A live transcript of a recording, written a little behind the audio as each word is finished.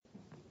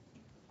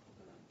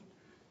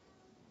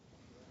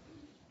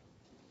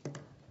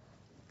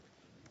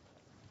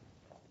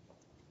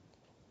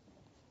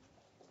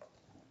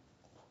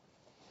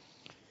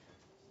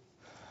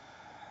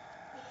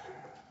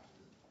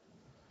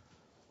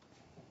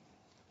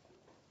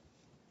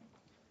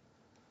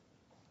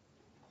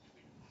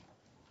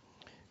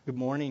Good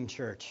morning,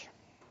 church.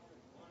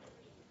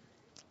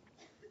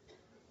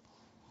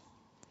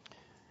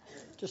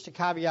 Just a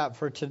caveat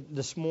for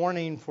this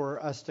morning for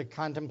us to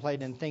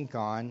contemplate and think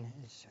on.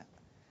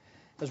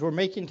 As we're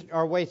making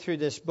our way through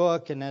this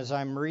book, and as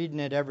I'm reading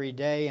it every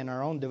day in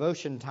our own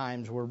devotion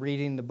times, we're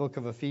reading the book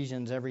of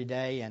Ephesians every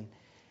day and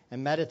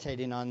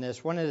meditating on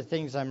this. One of the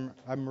things I'm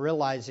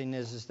realizing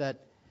is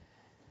that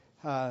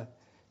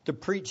to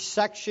preach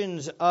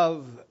sections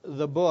of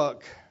the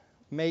book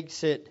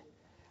makes it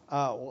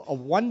a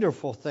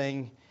wonderful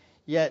thing,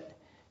 yet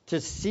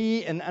to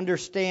see and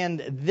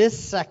understand this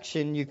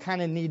section, you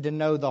kind of need to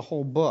know the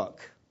whole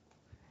book,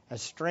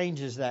 as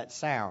strange as that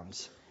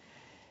sounds.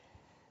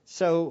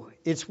 So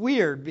it's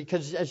weird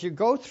because as you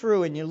go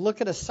through and you look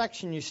at a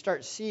section, you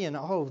start seeing,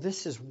 oh,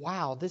 this is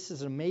wow, this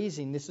is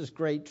amazing, this is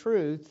great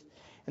truth.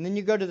 And then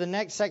you go to the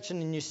next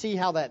section and you see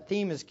how that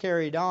theme is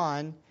carried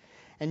on,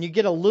 and you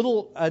get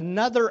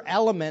another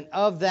element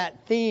of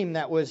that theme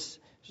that was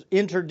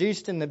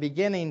introduced in the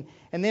beginning.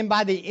 And then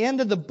by the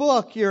end of the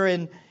book, you're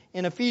in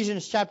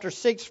Ephesians chapter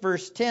 6,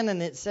 verse 10,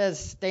 and it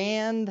says,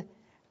 stand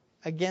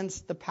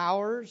against the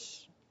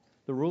powers,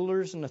 the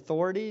rulers and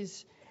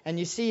authorities. And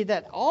you see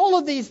that all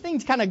of these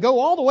things kind of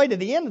go all the way to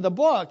the end of the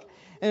book.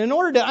 And in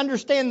order to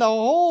understand the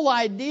whole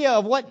idea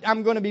of what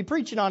I'm going to be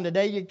preaching on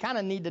today, you kind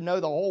of need to know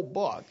the whole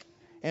book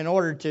in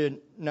order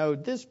to know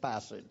this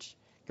passage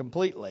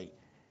completely.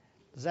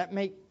 Does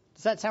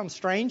that sound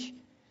strange?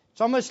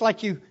 It's almost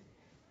like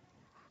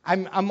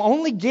I'm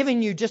only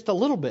giving you just a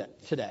little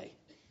bit today.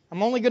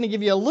 I'm only going to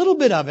give you a little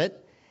bit of it.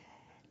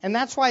 And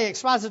that's why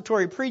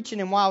expository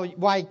preaching and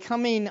why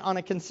coming on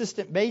a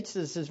consistent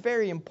basis is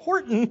very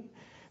important.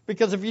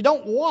 Because if you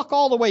don't walk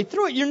all the way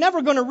through it, you're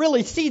never going to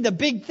really see the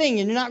big thing,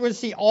 and you're not going to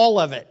see all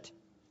of it.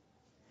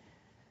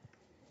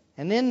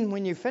 And then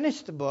when you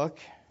finish the book,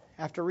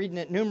 after reading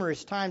it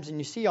numerous times and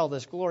you see all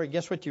this glory,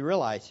 guess what you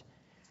realize?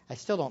 I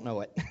still don't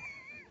know it.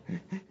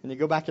 And you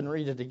go back and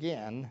read it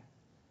again.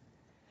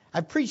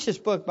 I've preached this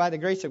book by the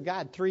grace of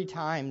God 3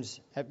 times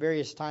at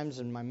various times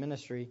in my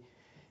ministry.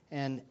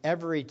 And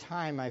every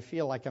time I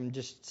feel like I'm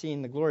just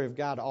seeing the glory of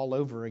God all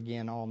over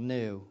again, all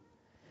new.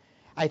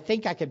 I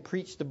think I could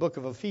preach the book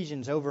of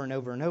Ephesians over and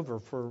over and over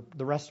for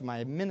the rest of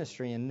my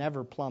ministry and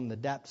never plumb the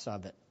depths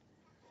of it.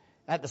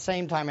 At the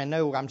same time, I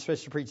know I'm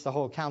supposed to preach the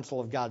whole counsel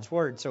of God's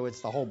Word, so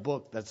it's the whole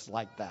book that's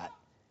like that.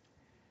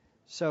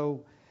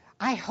 So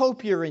I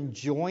hope you're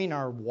enjoying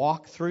our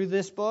walk through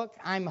this book.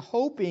 I'm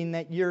hoping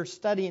that you're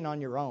studying on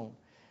your own.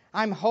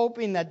 I'm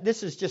hoping that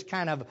this is just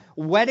kind of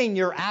whetting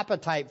your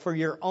appetite for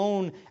your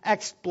own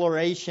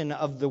exploration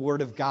of the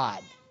Word of God.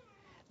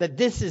 That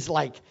this is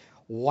like,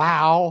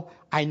 wow,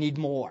 I need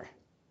more.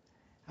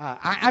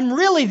 I'm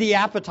really the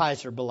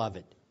appetizer,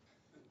 beloved.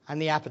 I'm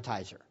the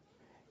appetizer.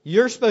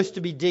 You're supposed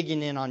to be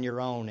digging in on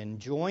your own,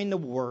 enjoying the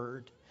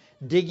Word,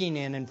 digging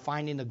in and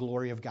finding the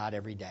glory of God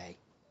every day.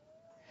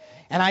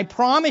 And I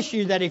promise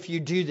you that if you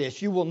do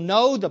this, you will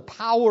know the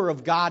power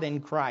of God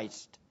in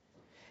Christ.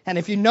 And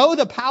if you know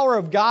the power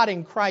of God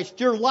in Christ,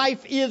 your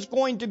life is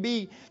going to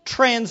be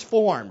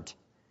transformed.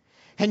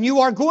 And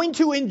you are going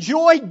to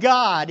enjoy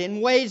God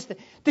in ways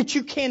that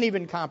you can't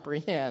even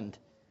comprehend.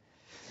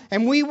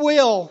 And we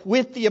will,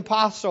 with the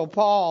Apostle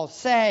Paul,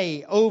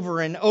 say over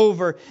and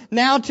over,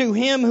 now to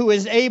Him who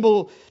is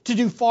able to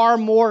do far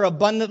more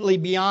abundantly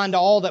beyond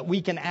all that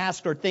we can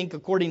ask or think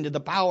according to the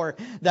power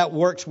that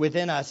works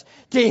within us.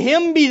 To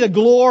Him be the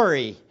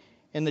glory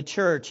in the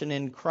church and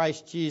in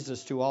Christ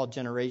Jesus to all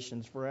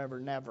generations forever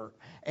and ever.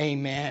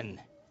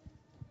 Amen.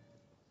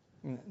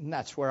 And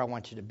that's where I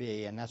want you to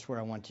be, and that's where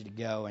I want you to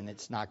go, and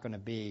it's not going to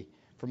be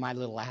for my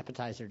little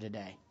appetizer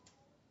today.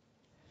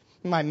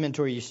 My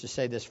mentor used to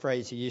say this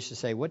phrase. He used to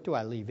say, what do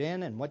I leave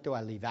in and what do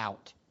I leave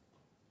out?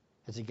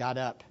 As he got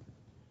up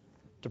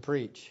to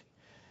preach.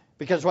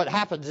 Because what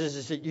happens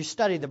is that you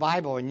study the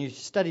Bible and you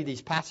study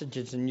these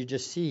passages and you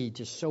just see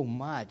just so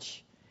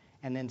much.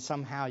 And then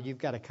somehow you've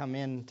got to come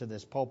into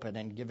this pulpit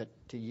and give it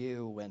to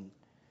you. And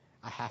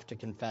I have to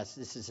confess,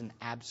 this is an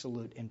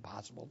absolute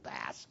impossible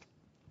task.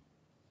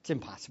 It's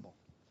impossible.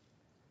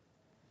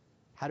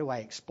 How do I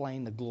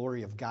explain the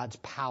glory of God's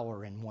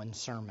power in one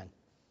sermon?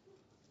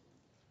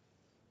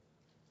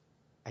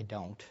 I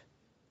don't.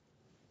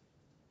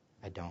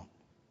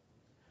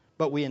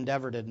 But we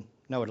endeavor to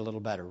know it a little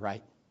better,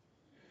 right?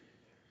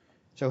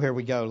 So here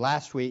we go.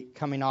 Last week,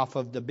 coming off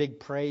of the big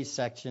praise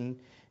section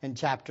in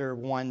chapter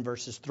 1,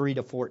 verses 3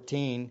 to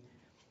 14,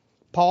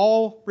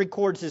 Paul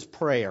records his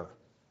prayer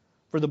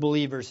for the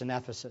believers in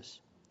Ephesus.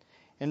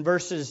 In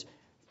verses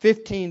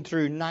 15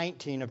 through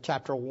 19 of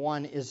chapter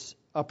 1 is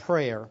a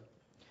prayer.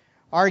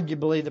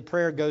 Arguably, the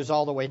prayer goes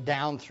all the way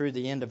down through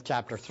the end of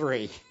chapter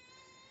 3.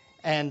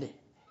 And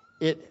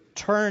it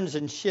turns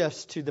and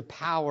shifts to the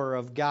power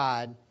of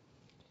God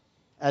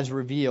as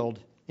revealed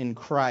in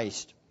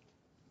Christ.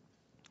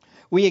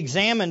 We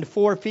examined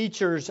 4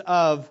 features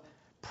of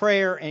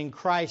prayer in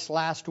Christ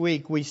last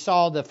week. We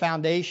saw the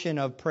foundation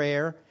of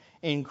prayer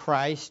in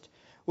Christ.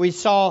 We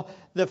saw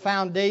the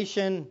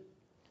foundation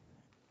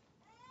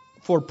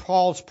for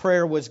Paul's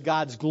prayer was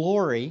God's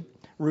glory,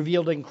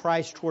 revealed in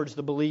Christ towards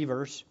the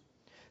believers,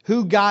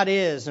 who God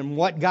is and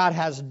what God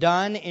has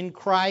done in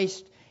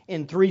Christ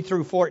in 3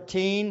 through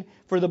 14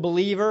 for the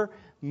believer,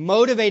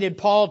 motivated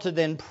Paul to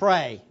then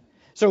pray.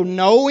 So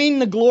knowing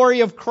the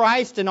glory of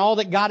Christ and all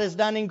that God has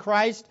done in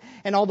Christ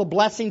and all the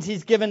blessings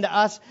He's given to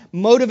us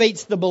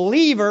motivates the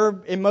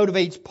believer, it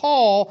motivates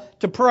Paul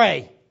to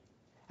pray.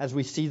 As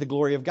we see the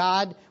glory of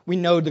God, we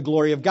know the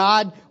glory of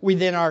God, we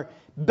then are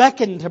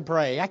beckoned to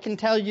pray. I can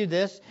tell you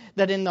this,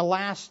 that in the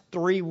last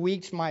 3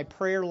 weeks my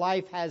prayer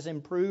life has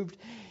improved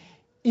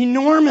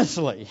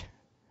enormously.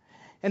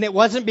 And it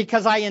wasn't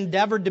because I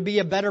endeavored to be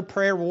a better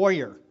prayer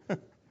warrior.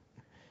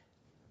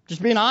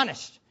 Just being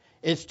honest.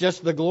 It's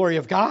just the glory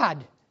of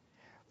God.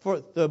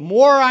 For the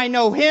more I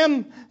know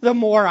Him, the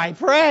more I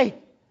pray.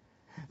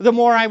 The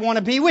more I want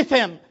to be with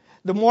Him.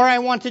 The more I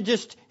want to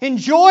just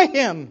enjoy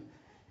Him.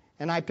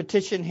 And I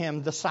petition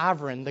Him, the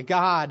sovereign, the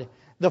God,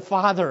 the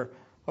Father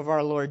of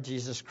our Lord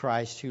Jesus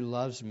Christ, who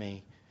loves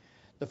me.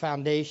 The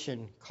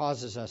foundation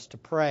causes us to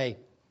pray.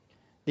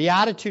 The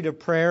attitude of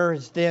prayer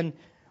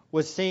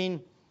was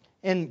seen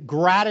in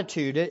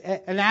gratitude,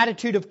 an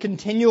attitude of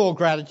continual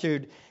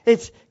gratitude.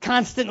 It's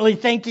constantly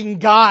thanking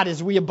God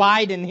as we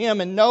abide in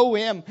Him and know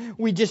Him.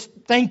 We just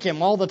thank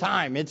Him all the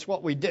time. It's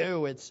what we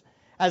do. It's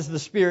as the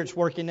Spirit's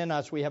working in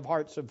us, we have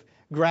hearts of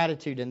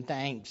gratitude and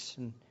thanks.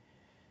 And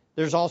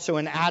there's also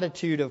an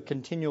attitude of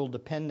continual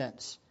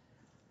dependence.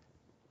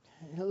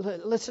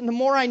 Listen, the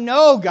more I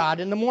know God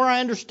and the more I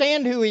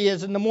understand who He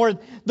is and the more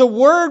the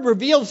Word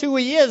reveals who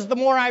He is, the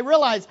more I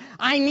realize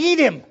I need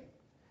Him.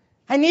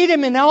 I need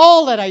Him in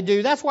all that I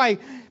do. That's why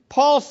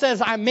Paul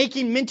says I'm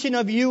making mention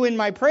of you in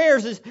my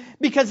prayers, is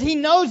because he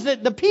knows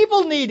that the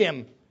people need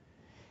Him.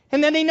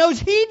 And then he knows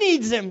He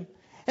needs Him.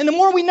 And the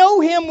more we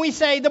know Him, we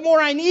say, the more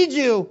I need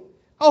you.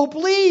 Oh,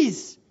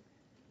 please.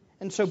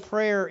 And so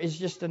prayer is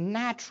just a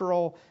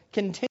natural,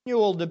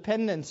 continual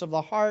dependence of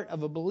the heart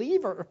of a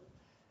believer.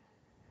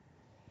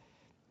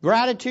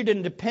 Gratitude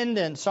and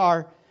dependence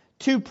are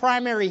two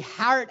primary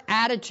heart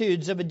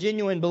attitudes of a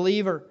genuine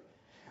believer.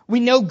 We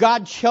know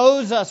God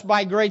chose us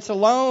by grace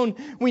alone.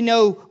 We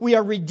know we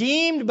are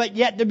redeemed, but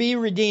yet to be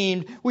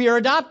redeemed. We are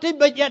adopted,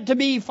 but yet to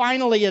be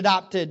finally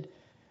adopted.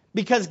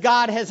 Because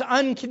God has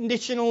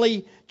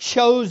unconditionally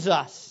chose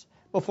us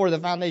before the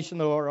foundation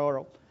of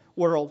the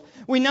world.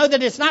 We know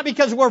that it's not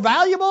because we're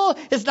valuable.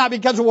 It's not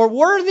because we're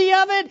worthy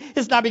of it.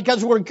 It's not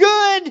because we're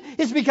good.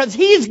 It's because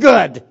He's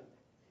good.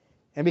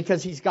 And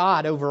because He's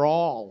God over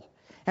all.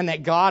 And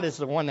that God is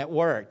the one that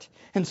worked.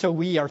 And so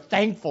we are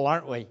thankful,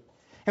 aren't we?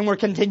 And we're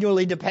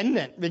continually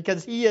dependent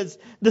because He is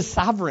the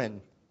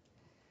sovereign.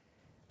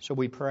 So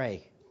we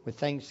pray with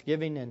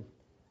thanksgiving and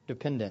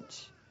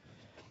dependence.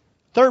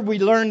 Third, we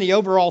learn the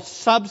overall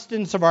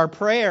substance of our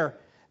prayer.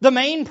 The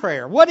main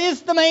prayer. What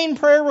is the main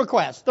prayer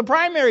request? The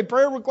primary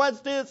prayer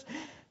request is,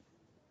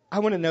 I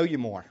want to know you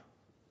more.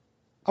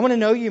 I want to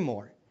know you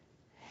more.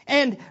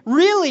 And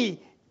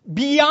really,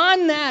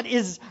 beyond that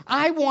is,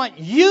 I want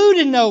you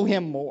to know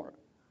Him more.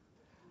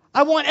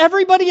 I want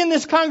everybody in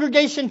this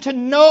congregation to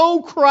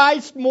know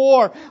Christ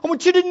more. I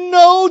want you to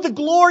know the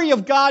glory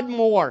of God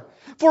more.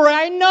 For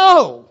I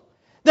know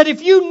that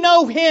if you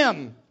know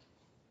Him,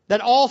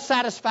 that all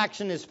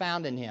satisfaction is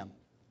found in Him.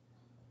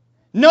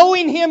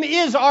 Knowing Him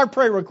is our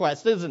prayer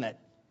request, isn't it?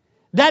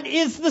 That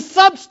is the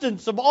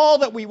substance of all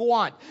that we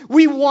want.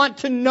 We want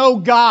to know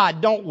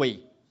God, don't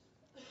we?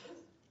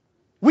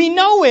 We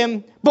know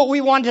Him, but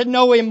we want to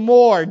know Him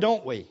more,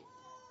 don't we?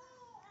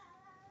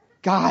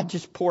 God,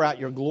 just pour out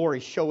your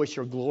glory. Show us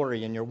your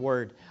glory in your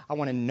word. I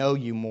want to know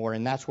you more.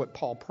 And that's what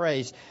Paul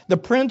prays. The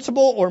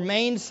principle or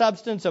main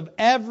substance of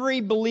every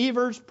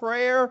believer's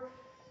prayer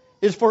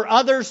is for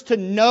others to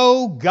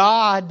know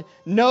God,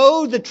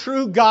 know the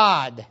true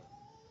God,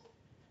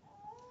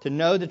 to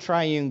know the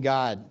triune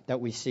God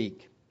that we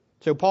seek.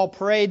 So Paul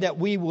prayed that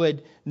we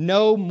would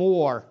know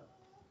more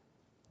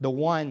the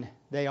one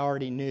they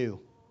already knew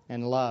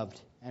and loved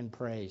and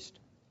praised.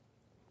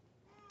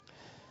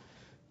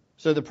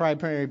 So the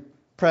primary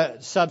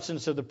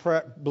substance of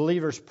the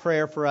believer's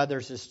prayer for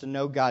others is to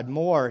know God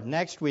more.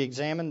 Next, we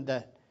examine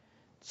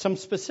some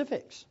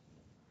specifics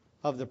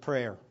of the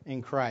prayer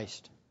in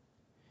Christ.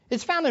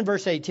 It's found in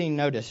verse 18,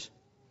 notice.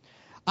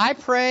 I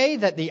pray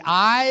that the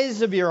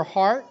eyes of your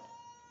heart,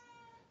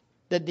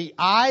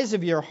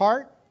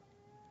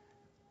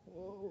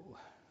 whoa,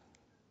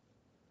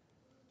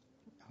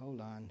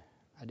 hold on,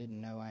 I didn't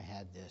know I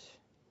had this.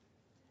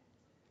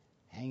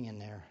 Hang in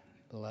there,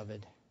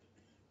 beloved.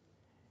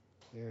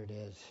 Here it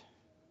is.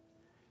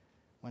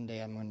 One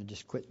day I'm going to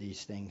just quit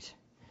these things.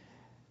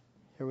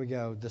 Here we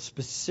go. The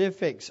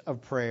specifics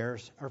of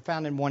prayers are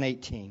found in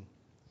 1:18.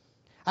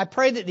 I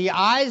pray that the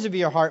eyes of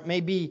your heart may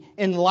be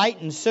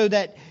enlightened so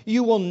that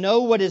you will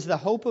know what is the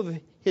hope of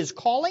His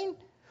calling,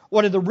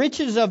 what are the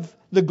riches of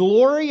the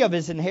glory of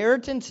His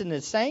inheritance in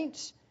His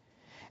saints,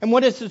 and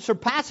what is the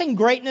surpassing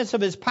greatness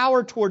of His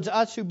power towards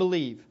us who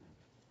believe.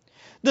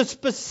 The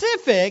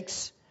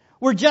specifics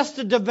were just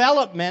a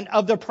development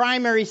of the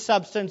primary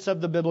substance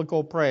of the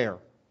biblical prayer.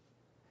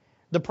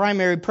 The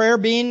primary prayer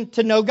being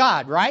to know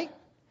God, right?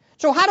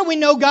 So how do we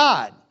know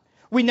God?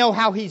 We know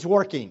how He's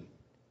working.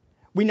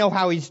 We know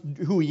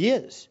who He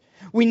is.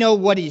 We know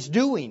what He's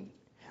doing.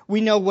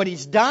 We know what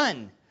He's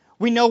done.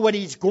 We know what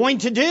He's going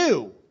to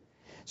do.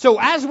 So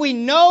as we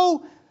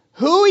know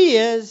who He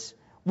is,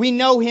 we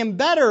know Him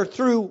better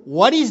through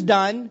what He's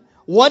done,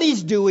 what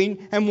He's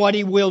doing, and what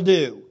He will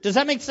do. Does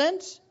that make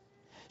sense?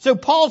 So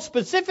Paul's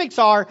specifics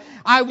are,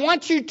 I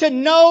want you to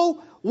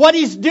know what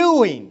He's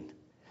doing,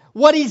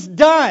 what He's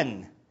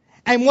done,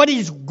 and what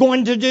He's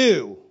going to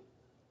do.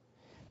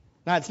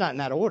 Now, it's not in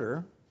that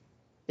order.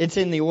 It's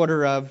in the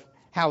order of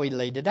how He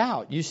laid it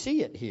out. You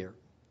see it here.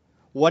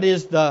 What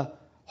is the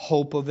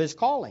hope of His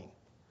calling?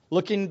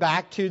 Looking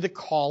back to the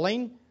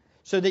calling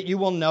so that you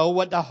will know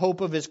what the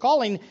hope of His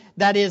calling,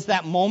 that is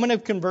that moment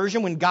of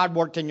conversion when God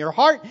worked in your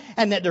heart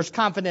and that there's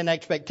confident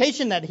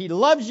expectation that He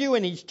loves you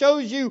and He's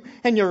chose you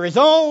and you're His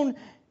own,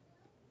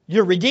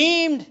 you're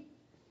redeemed.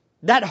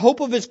 That hope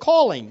of His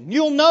calling.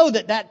 You'll know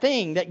that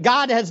thing that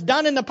God has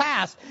done in the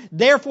past,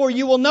 therefore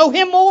you will know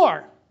Him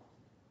more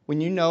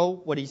when you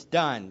know what He's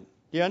done.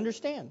 Do you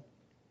understand?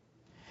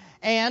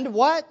 And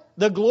what?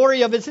 The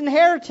glory of His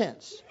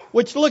inheritance,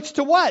 which looks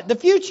to what? The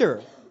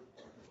future.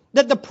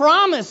 That the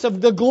promise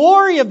of the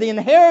glory of the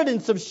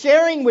inheritance of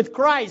sharing with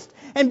Christ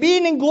and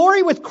being in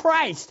glory with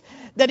Christ,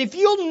 that if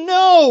you'll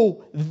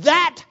know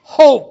that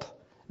hope,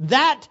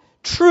 that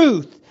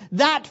truth,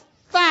 that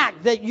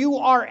fact that you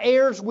are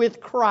heirs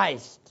with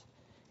Christ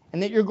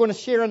and that you're going to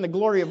share in the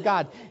glory of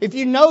God, if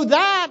you know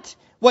that,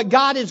 what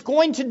God is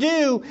going to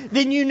do,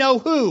 then you know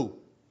who?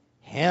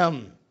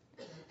 Him.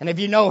 And if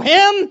you know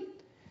Him,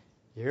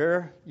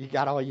 you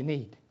got all you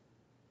need.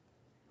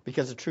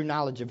 Because the true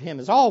knowledge of Him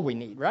is all we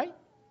need, right?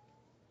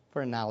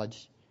 For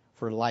knowledge,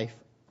 for life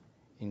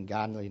in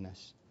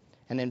godliness.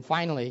 And then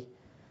finally,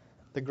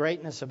 the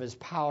greatness of His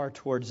power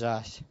towards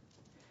us.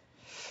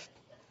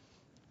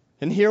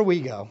 And here we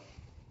go.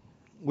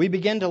 We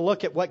begin to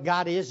look at what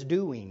God is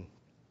doing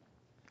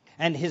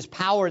and His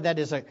power that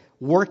is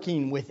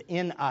working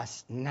within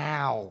us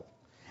now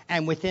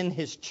and within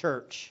His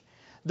church.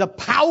 The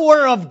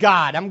power of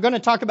God. I'm going to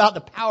talk about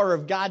the power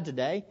of God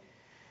today.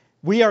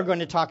 We are going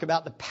to talk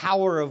about the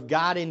power of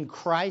God in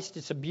Christ.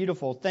 It's a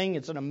beautiful thing.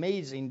 It's an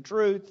amazing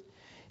truth.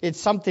 It's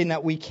something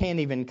that we can't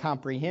even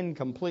comprehend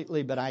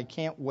completely, but I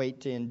can't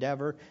wait to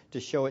endeavor to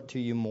show it to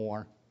you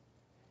more.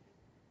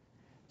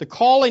 The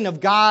calling of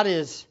God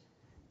is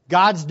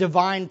God's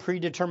divine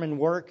predetermined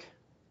work,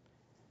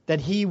 that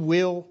He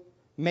will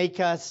make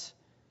us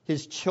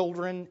His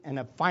children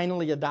and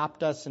finally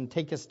adopt us and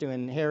take us to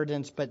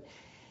inheritance. But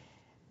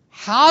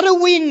how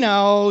do we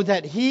know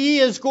that He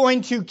is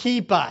going to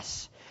keep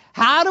us?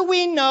 How do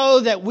we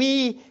know that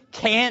we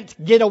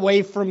can't get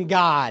away from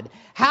God?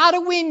 How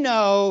do we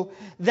know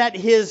that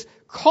His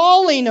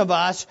calling of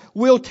us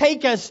will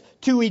take us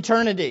to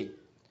eternity?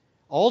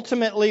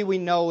 Ultimately, we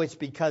know it's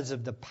because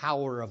of the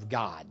power of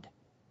God.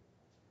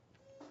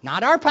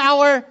 Not our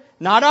power,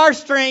 not our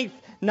strength,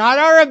 not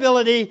our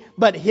ability,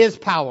 but His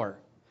power.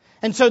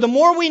 And so the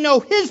more we know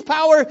His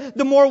power,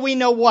 the more we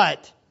know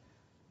what?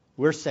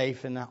 We're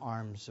safe in the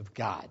arms of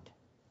God.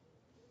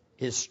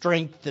 His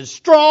strength is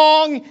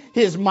strong.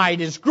 His might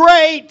is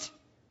great.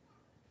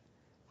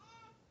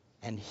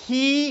 And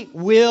He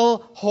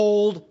will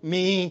hold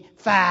me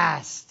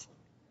fast.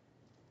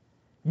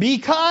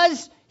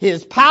 Because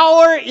His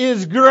power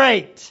is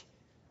great.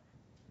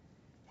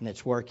 And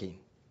it's working.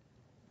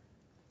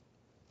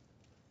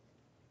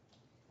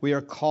 We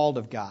are called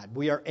of God.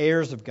 We are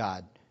heirs of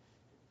God.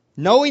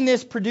 Knowing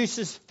this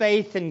produces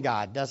faith in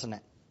God, doesn't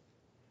it?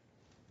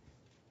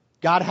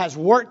 God has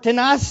worked in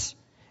us.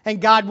 And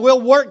God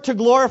will work to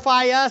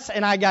glorify us.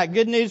 And I got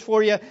good news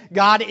for you.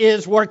 God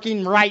is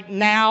working right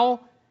now.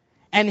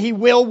 And He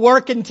will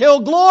work until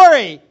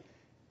glory.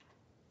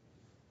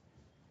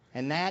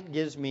 And that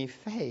gives me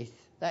faith.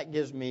 That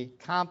gives me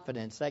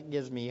confidence. That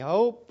gives me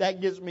hope.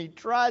 That gives me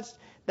trust.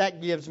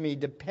 That gives me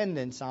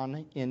dependence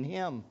in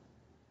Him.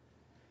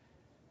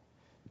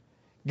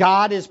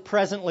 God is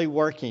presently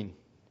working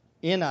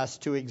in us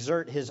to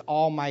exert His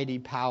almighty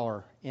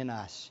power in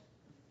us.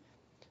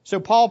 So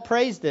Paul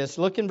prays this.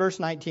 Look in verse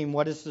 19.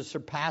 What is the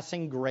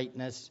surpassing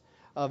greatness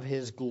of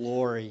His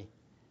glory?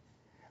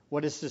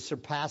 What is the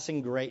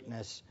surpassing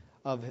greatness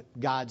of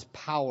God's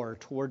power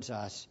towards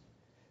us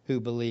who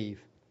believe?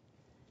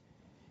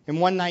 In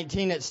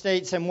 1:19 it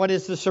states, and what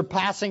is the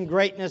surpassing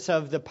greatness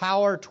of the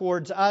power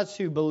towards us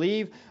who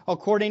believe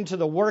according to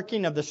the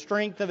working of the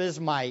strength of His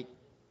might?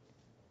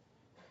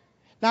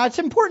 Now it's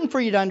important for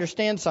you to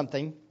understand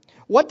something.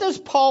 What does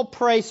Paul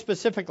pray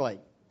specifically?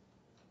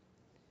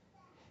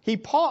 He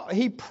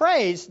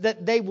prays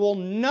that they will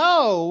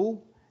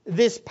know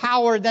this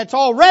power that's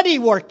already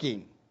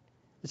working.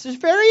 This is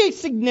very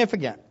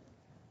significant.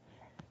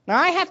 Now,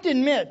 I have to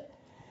admit,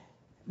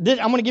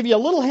 that I'm going to give you a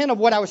little hint of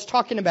what I was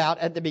talking about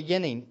at the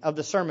beginning of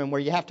the sermon,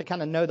 where you have to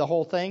kind of know the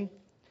whole thing.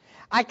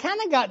 I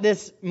kind of got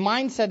this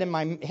mindset in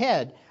my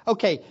head.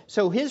 Okay,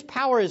 so His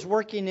power is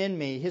working in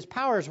me. His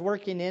power is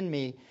working in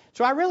me.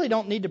 So I really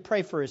don't need to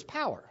pray for His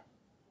power.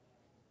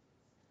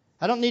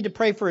 I don't need to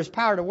pray for His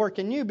power to work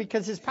in you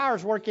because His power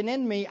is working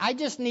in me. I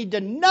just need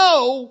to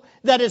know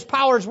that His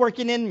power is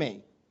working in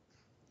me.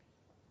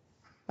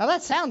 Now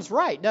that sounds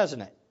right,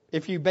 doesn't it?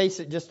 If you base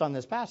it just on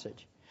this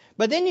passage.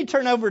 But then you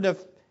turn over to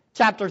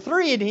chapter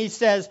 3 and he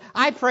says,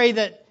 I pray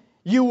that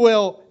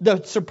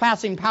the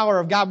surpassing power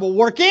of God will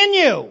work in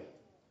you.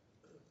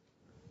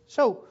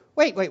 So,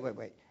 wait.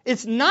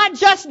 It's not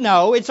just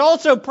no, it's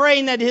also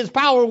praying that His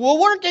power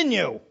will work in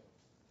you.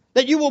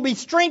 That you will be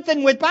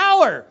strengthened with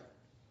power.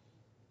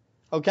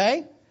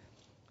 Okay?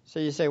 So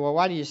you say, well,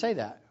 why do you say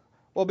that?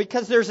 Well,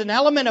 because there's an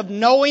element of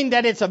knowing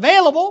that it's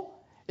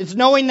available. It's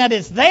knowing that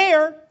it's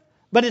there.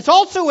 But it's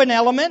also an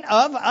element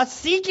of us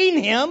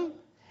seeking Him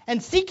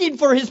and seeking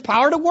for His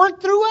power to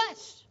work through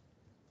us.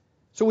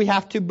 So we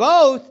have to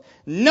both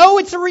know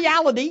it's a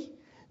reality,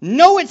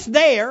 know it's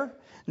there,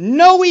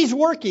 know He's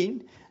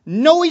working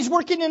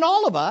in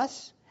all of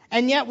us,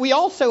 and yet we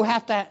also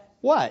have to,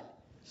 what?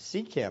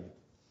 Seek Him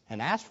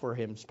and ask for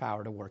His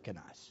power to work in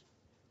us.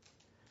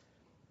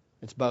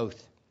 It's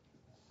both.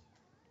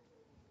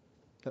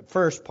 But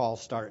first, Paul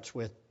starts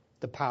with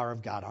the power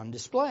of God on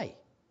display.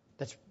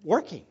 That's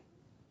working.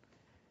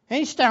 And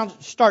he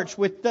starts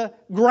with the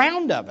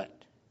ground of it,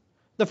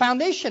 the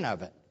foundation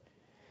of it.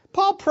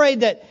 Paul prayed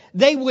that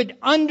they would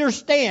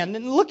understand.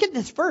 And look at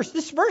this verse.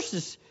 This verse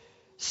is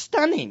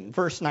stunning,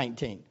 verse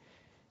 19.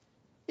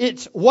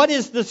 It's what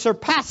is the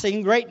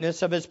surpassing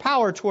greatness of His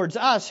power towards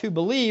us who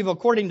believe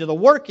according to the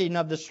working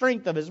of the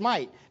strength of His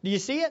might. Do you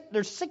see it?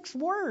 There's 6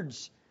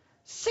 words.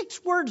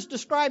 6 words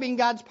describing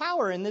God's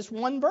power in this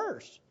one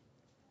verse.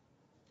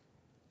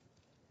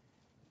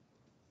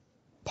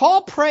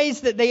 Paul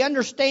prays that they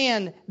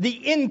understand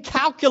the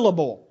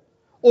incalculable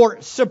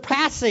or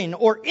surpassing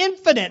or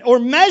infinite or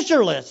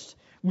measureless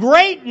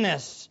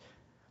greatness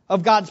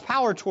of God's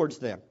power towards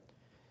them.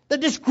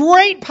 That this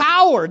great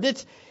power,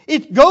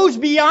 it goes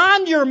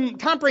beyond your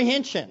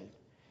comprehension.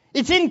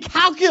 It's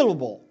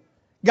incalculable,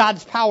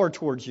 God's power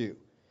towards you.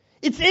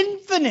 It's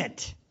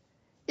infinite.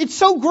 It's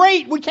so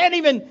great we can't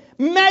even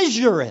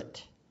measure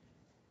it.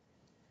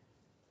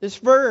 This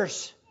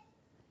verse,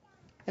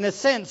 in a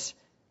sense,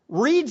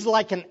 reads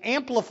like an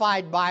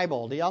amplified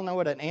Bible. Do y'all know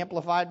what an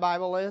amplified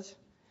Bible is?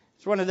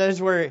 It's one of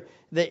those where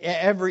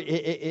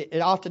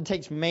it often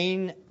takes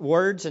main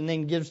words and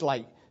then gives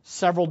like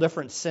several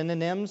different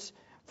synonyms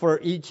for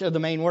each of the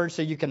main words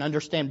so you can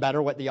understand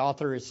better what the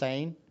author is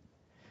saying.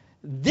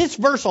 This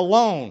verse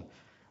alone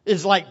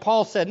is like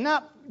Paul said,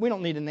 no, we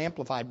don't need an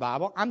amplified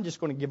Bible. I'm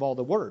just going to give all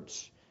the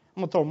words.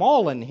 I'm going to throw them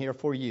all in here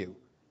for you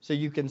so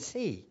you can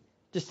see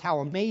just how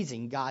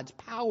amazing God's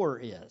power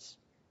is.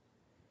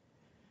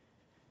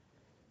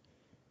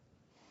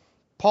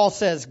 Paul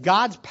says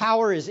God's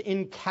power is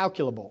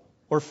incalculable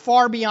or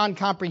far beyond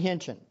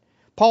comprehension.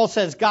 Paul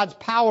says God's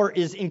power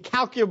is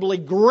incalculably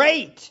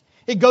great.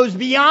 It goes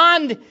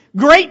beyond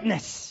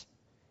greatness.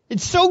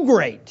 It's so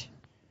great.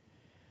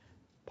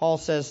 Paul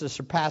says the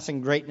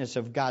surpassing greatness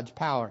of God's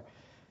power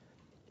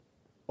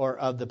or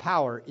of the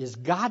power is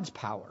God's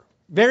power.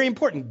 Very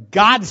important,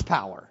 God's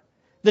power.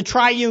 The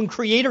triune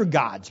creator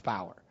God's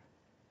power.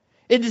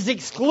 It is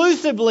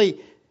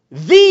exclusively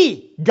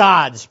the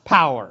God's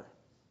power.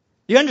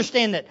 You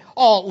understand that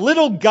all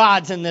little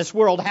gods in this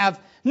world have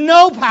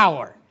no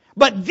power.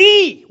 But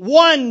the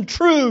one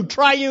true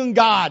triune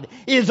God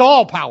is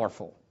all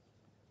powerful.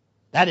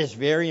 That is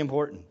very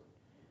important.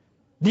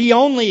 The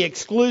only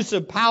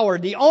exclusive power,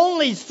 the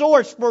only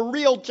source for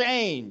real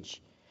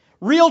change,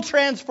 real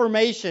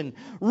transformation,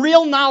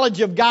 real knowledge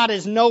of God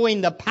is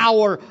knowing the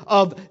power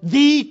of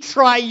the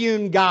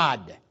triune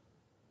God.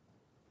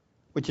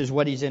 Which is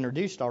what He's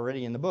introduced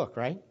already in the book,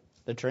 right?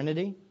 The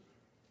Trinity.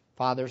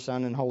 Father,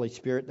 Son, and Holy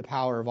Spirit, the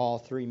power of all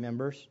 3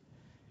 members.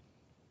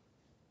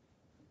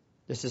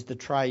 This is the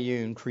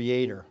triune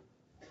creator,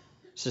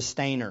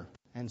 sustainer,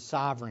 and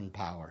sovereign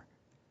power.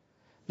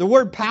 The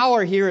word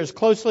power here is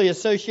closely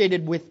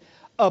associated with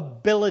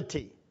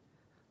ability.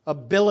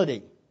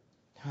 Ability.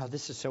 Oh,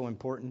 this is so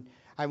important.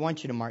 I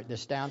want you to mark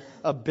this down.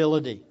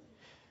 Ability.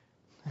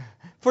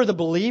 For the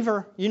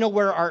believer, you know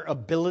where our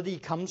ability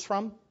comes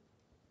from?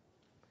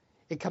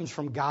 It comes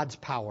from God's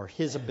power,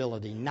 His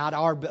ability, not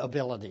our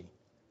ability.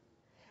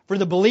 For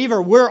the believer,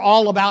 we're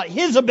all about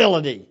His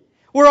ability.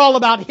 We're all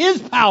about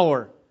His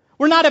power.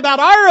 We're not about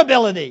our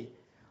ability.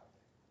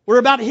 We're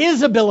about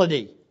His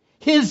ability,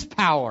 His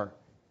power.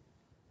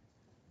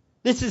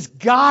 This is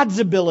God's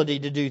ability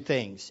to do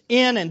things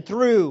in and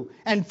through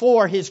and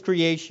for His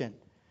creation.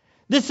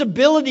 This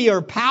ability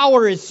or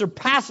power is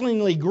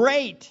surpassingly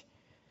great.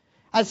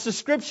 As the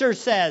Scripture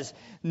says,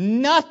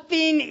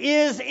 nothing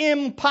is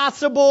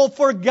impossible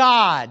for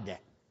God.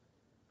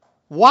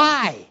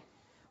 Why?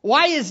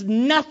 Why is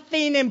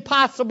nothing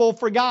impossible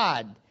for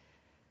God?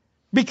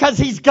 Because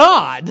He's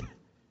God.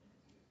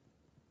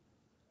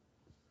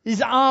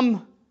 He's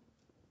omnipotent.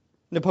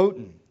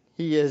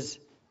 He is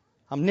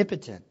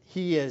omnipotent.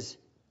 He is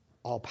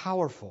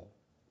all-powerful.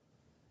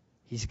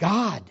 He's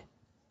God.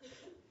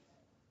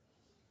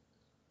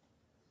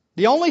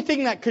 The only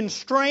thing that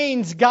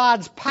constrains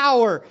God's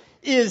power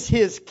is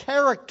His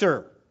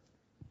character.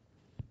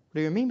 What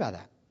do you mean by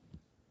that?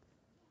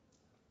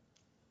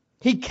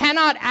 He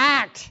cannot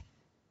act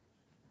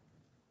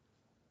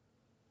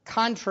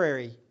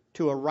contrary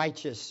to a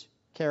righteous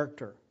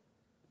character.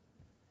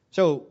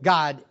 So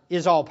God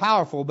is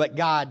all-powerful, but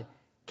God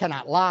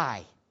cannot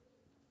lie.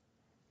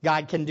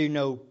 God can do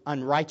no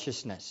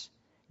unrighteousness.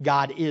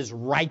 God is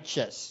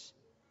righteous.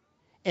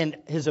 And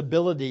His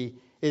ability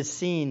is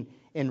seen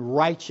in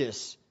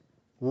righteous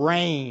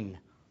reign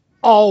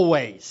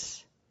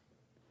always.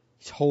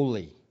 He's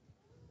holy.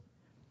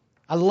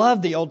 I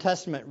love the Old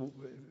Testament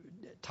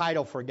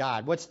title for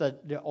God. What's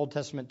the Old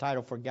Testament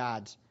title for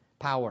God's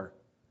power?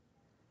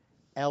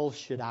 El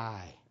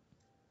Shaddai.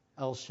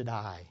 El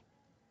Shaddai.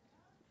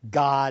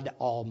 God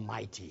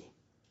Almighty.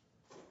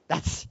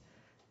 That's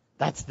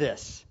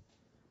this.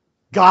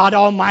 God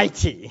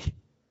Almighty.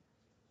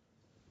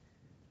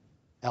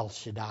 El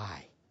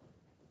Shaddai.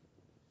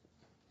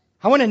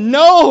 I want to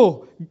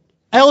know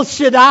El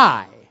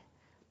Shaddai.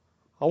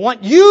 I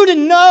want you to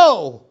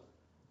know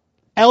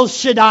El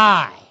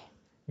Shaddai,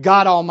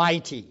 God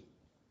Almighty.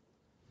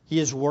 He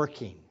is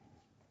working.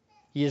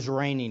 He is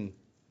reigning.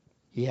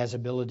 He has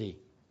ability.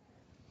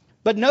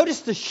 But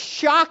notice the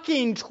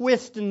shocking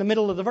twist in the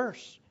middle of the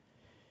verse.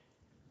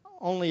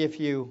 Only if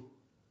you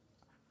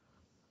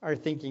are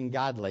thinking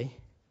godly,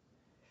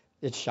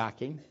 it's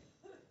shocking.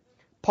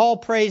 Paul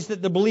prays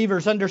that the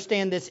believers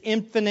understand this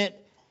infinite,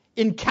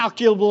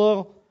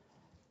 incalculable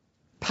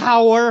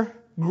power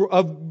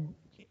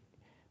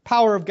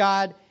of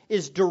God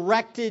is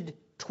directed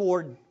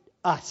toward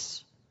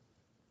us.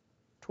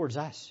 Towards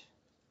us.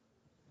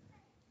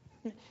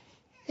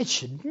 It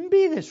shouldn't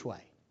be this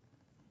way.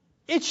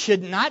 It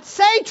should not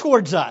say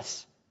towards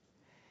us.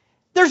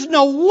 There's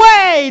no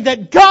way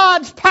that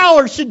God's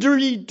power should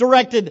be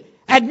directed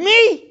at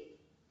me.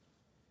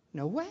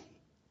 No way.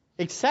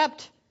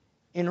 Except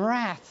in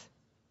wrath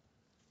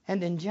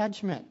and in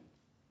judgment.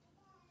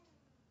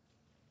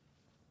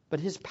 But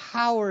His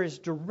power is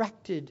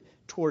directed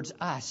towards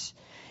us.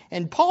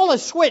 And Paul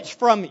has switched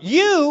from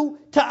you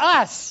to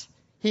us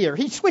here.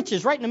 He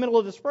switches right in the middle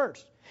of this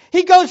verse.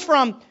 He goes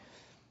from,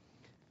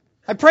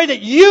 I pray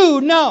that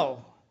you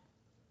know,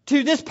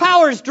 to this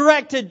power is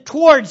directed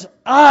towards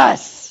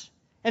us.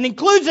 And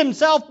includes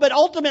himself, but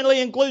ultimately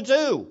includes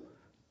who?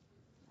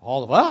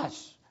 All of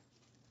us.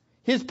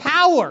 His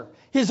power,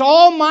 His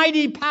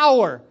almighty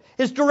power,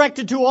 is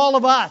directed to all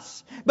of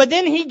us. But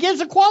then he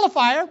gives a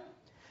qualifier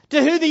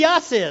to who the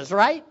us is,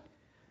 right?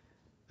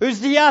 Who's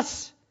the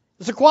us?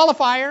 It's a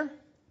qualifier.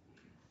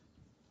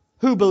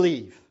 Who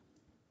believe.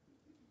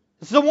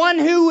 It's the one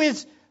who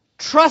is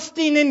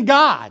trusting in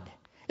God.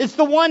 It's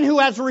the one who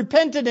has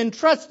repented and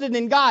trusted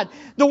in God.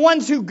 The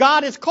ones who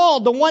God has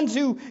called. The ones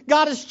who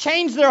God has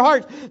changed their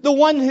heart. The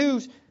one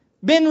who's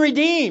been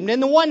redeemed.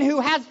 And the one who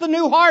has the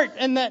new heart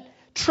and that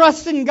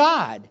trusts in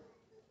God.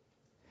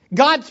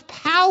 God's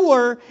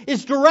power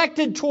is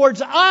directed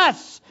towards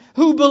us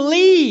who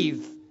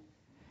believe.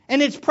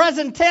 And it's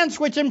present tense,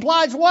 which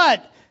implies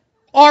what?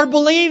 Are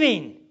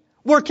believing.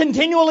 We're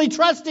continually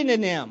trusting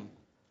in Him.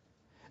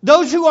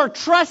 Those who are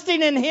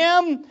trusting in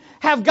Him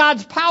have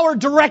God's power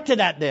directed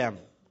at them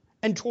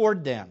and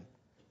toward them.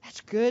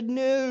 That's good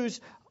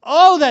news.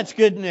 Oh, that's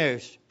good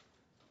news.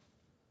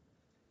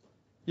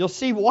 You'll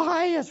see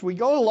why as we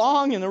go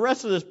along in the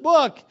rest of this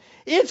book.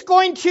 It's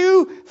going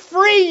to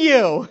free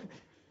you.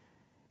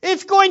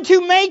 It's going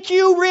to make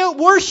you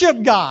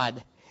worship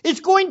God. It's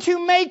going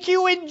to make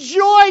you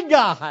enjoy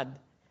God.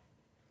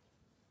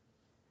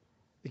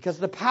 Because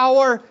the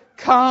power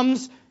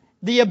comes,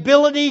 the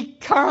ability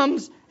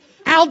comes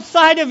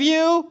outside of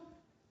you,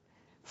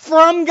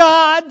 from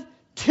God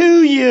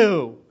to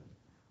you,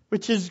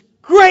 which is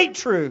great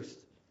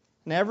truth.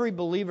 And every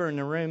believer in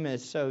the room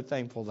is so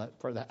thankful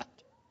for that.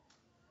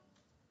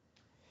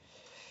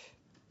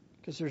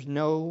 Because there's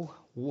no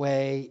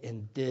way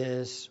in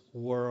this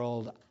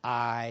world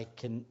I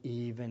can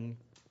even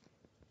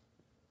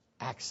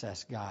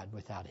access God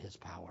without His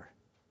power.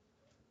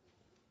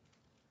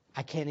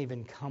 I can't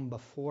even come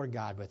before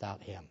God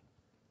without Him.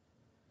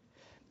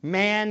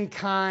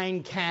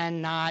 Mankind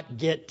cannot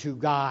get to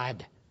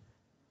God.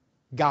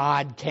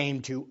 God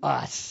came to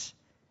us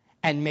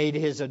and made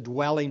His a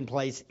dwelling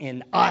place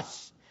in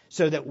us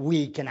so that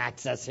we can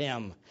access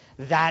Him.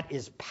 That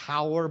is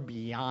power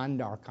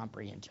beyond our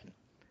comprehension.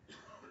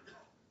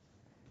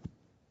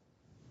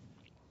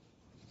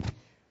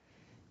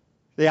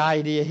 The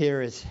idea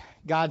here is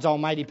God's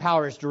almighty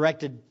power is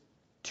directed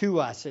to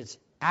us. It's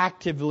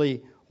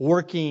actively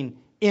working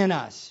in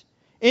us.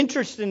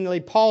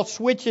 Interestingly, Paul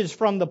switches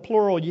from the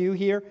plural you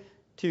here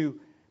to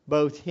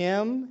both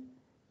him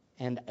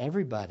and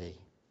everybody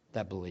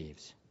that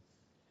believes.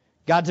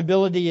 God's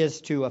ability is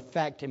to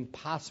effect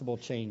impossible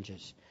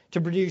changes,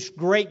 to produce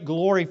great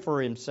glory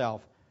for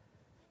Himself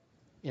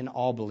in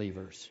all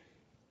believers.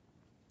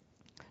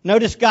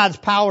 Notice God's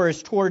power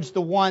is towards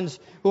the ones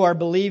who are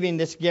believing.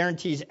 This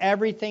guarantees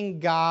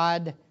everything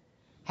God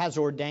has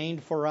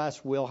ordained for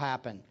us will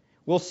happen.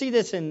 We'll see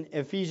this in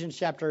Ephesians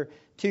chapter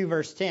 2,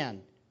 verse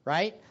 10,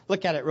 right?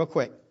 Look at it real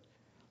quick.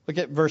 Look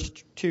at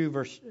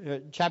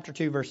chapter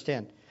 2, verse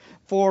 10.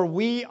 For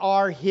we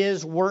are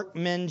His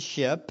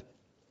workmanship,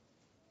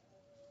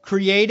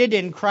 created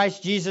in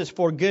Christ Jesus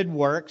for good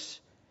works,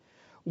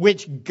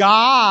 which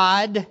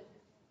God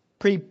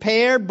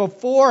prepared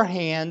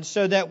beforehand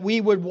so that we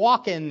would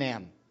walk in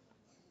them.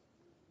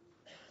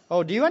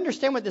 Oh, do you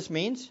understand what this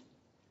means?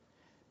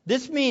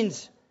 This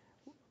means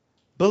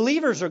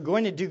believers are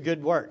going to do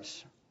good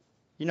works.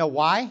 You know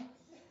why?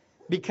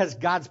 Because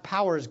God's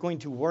power is going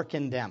to work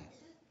in them.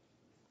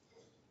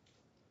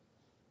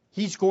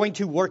 He's going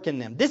to work in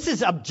them. This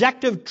is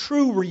objective,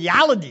 true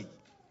reality.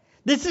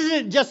 This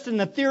isn't just an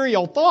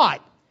ethereal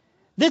thought.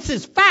 This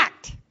is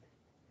fact.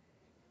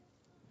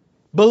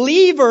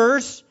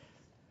 Believers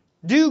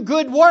do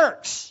good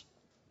works.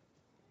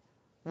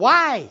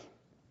 Why?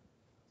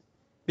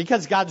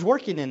 Because God's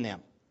working in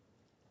them.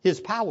 His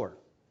power.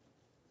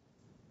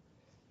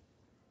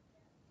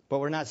 But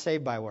we're not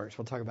saved by works.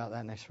 We'll talk about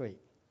that next week.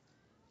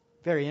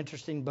 Very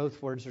interesting.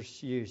 Both words are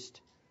used.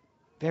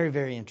 Very,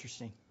 very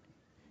interesting.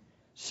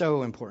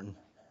 So important.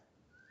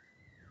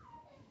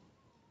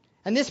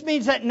 And this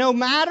means that no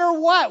matter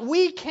what,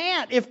 we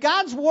can't. If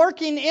God's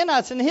working in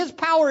us and His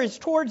power is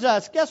towards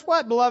us, guess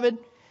what, beloved?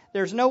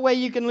 There's no way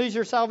you can lose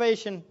your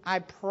salvation. I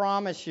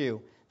promise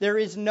you. There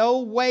is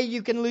no way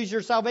you can lose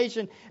your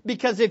salvation.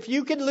 Because if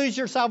you could lose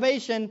your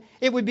salvation,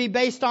 it would be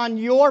based on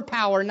your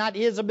power, not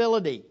His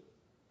ability.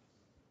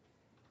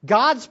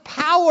 God's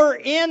power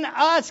in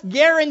us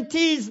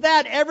guarantees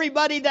that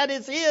everybody that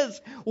is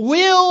His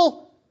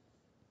will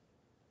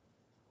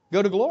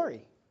go to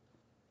glory.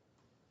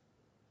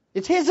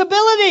 It's His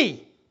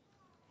ability.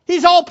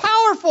 He's all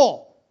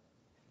powerful.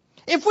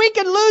 If we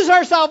could lose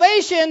our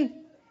salvation,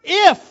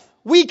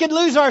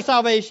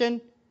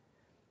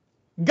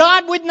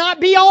 God would not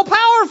be all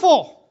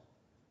powerful.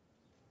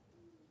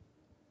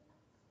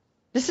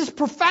 This is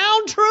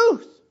profound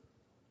truth.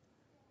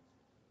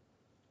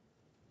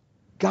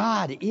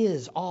 God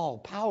is all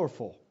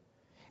powerful.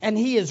 And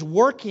He is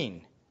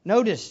working.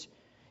 Notice,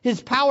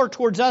 His power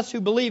towards us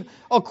who believe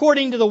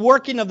according to the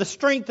working of the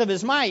strength of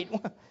His might.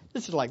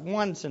 This is like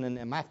one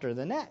synonym after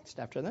the next.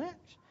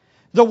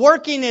 The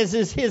working is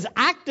His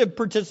active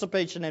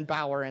participation in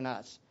power in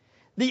us.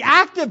 The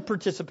active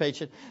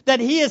participation.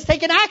 That He has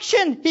taken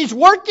action. He's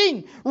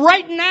working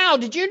right now.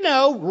 Did you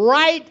know?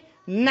 Right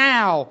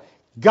now.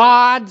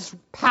 God's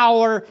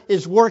power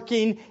is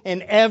working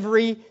in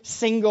every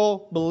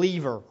single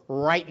believer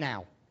right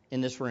now.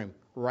 In this room.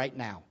 Right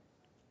now.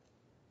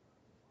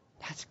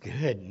 That's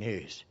good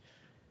news.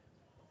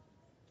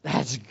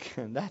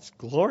 That's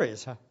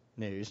glorious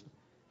news.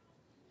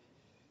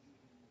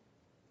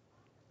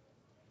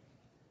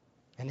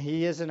 And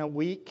He isn't a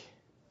weak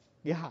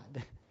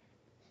God.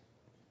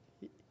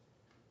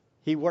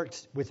 He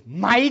works with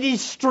mighty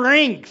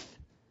strength.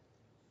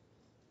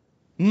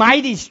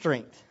 Mighty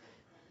strength.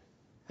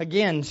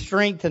 Again,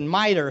 strength and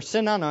might are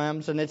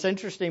synonyms, and it's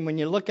interesting when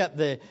you look at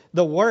the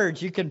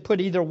words, you can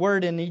put either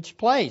word in each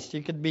place.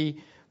 You could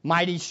be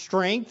mighty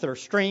strength, or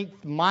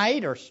strength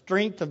might, or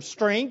strength of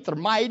strength, or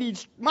mighty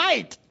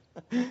might.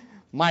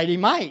 Mighty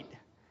might.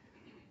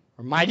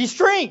 Or mighty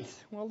strength.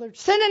 Well, they're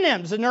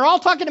synonyms, and they're all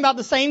talking about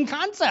the same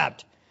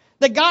concept.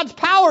 That God's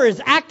power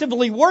is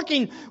actively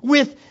working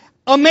with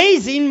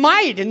amazing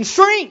might and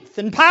strength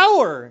and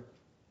power.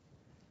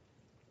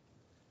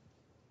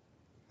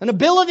 An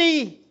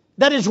ability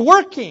that is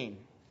working.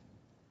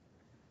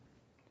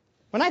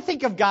 When I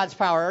think of God's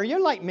power, are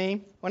you like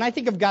me? When I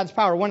think of God's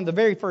power, one of the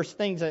very first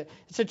things,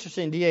 it's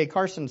interesting, D.A.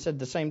 Carson said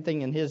the same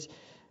thing in his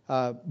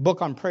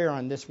book on prayer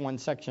on this one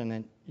section,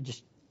 and it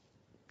just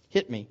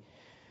hit me.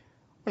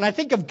 When I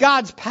think of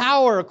God's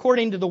power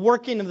according to the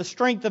working of the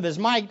strength of His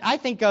might, I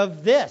think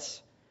of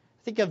this.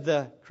 I think of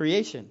the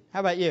creation. How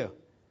about you?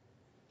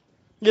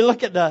 You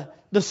look at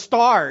the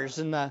stars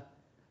and the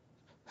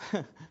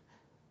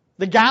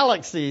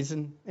galaxies,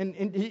 and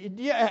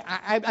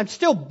I'm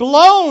still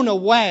blown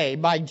away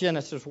by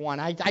Genesis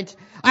 1.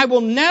 I will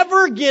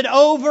never get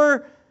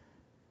over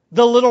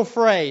the little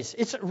phrase.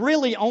 It's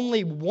really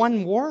only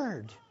one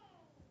word.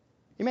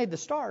 He made the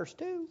stars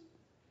too.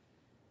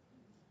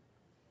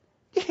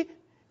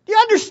 Do you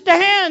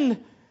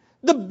understand?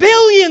 The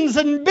billions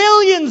and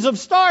billions of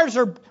stars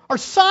are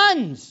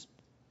suns.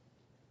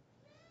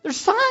 They're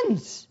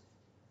suns.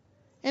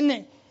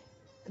 And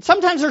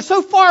sometimes they're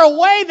so far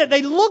away that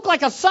they look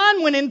like a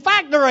sun when in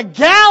fact they're a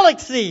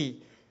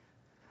galaxy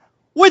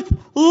with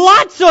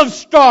lots of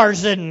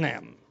stars in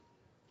them.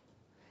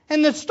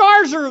 And the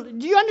stars are,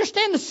 do you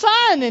understand the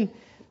sun and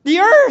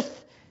the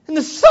earth and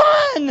the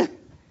sun?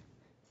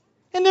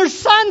 And there's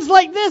suns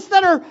like this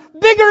that are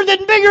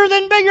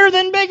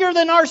bigger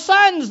than our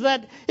suns.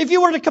 That if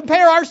you were to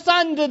compare our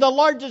sun to the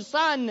largest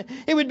sun,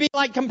 it would be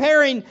like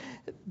comparing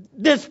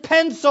this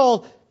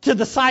pencil to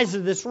the size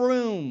of this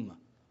room.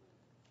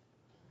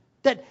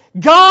 That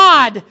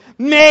God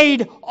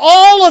made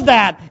all of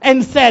that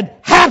and said,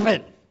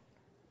 happen.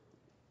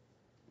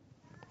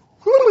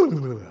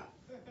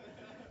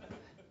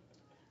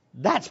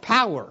 That's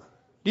power.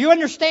 Do you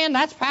understand?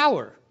 That's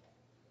power.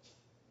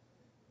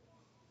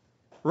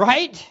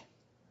 Right?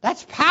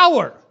 That's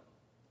power.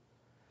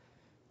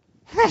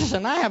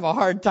 Listen, I have a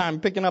hard time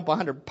picking up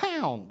 100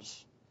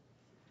 pounds.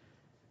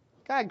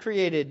 God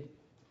created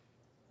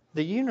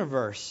the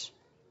universe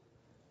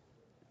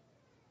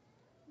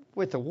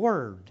with a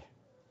word.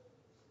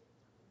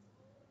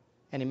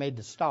 And He made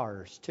the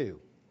stars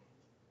too.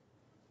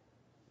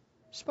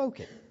 Spoke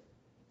it.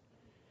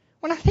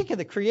 When I think of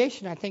the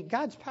creation, I think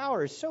God's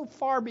power is so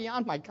far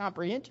beyond my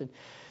comprehension.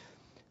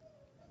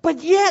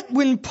 But yet,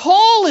 when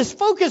Paul is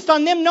focused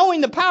on them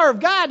knowing the power of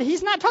God,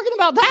 he's not talking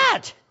about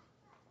that.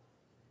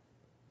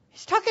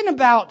 He's talking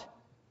about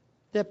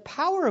the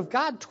power of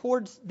God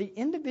towards the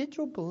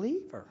individual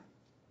believer.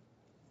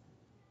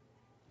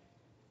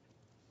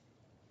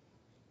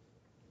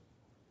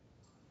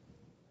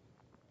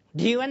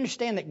 Do you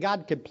understand that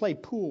God could play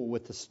pool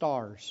with the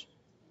stars?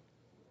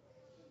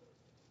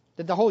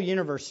 That the whole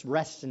universe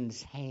rests in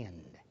His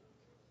hand?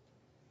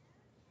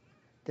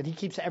 That He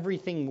keeps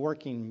everything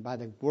working by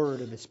the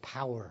word of His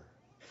power?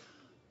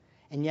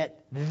 And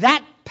yet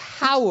that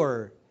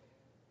power,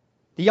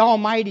 the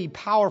Almighty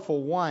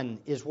Powerful One,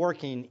 is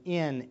working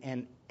in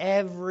and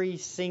every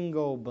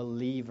single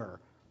believer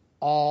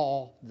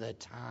all the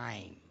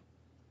time.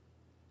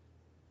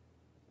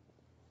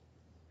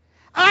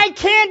 I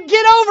can't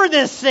get over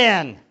this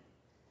sin.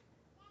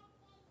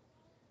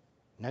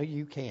 No,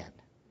 you can't.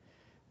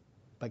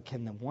 But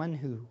can the one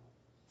who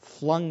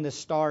flung the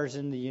stars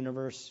in the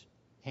universe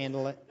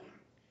handle it?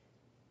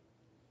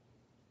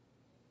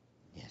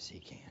 Yes, He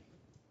can.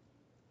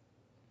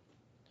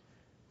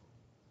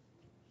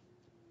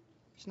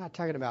 He's not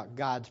talking about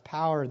God's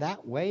power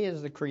that way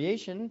as the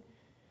creation.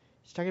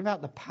 He's talking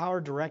about the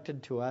power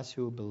directed to us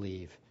who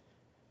believe.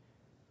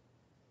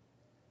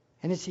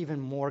 And it's even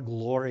more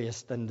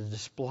glorious than the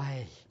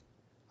display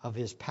of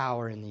His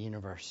power in the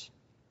universe.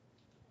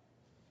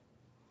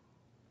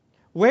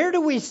 Where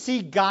do we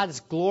see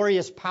God's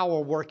glorious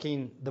power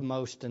working the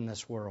most in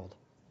this world?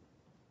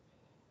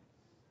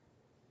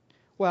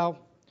 Well,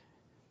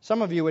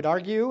 some of you would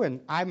argue,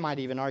 and I might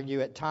even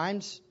argue at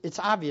times, it's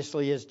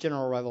obviously His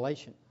general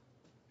revelation.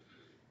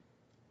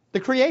 The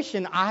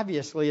creation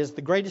obviously is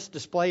the greatest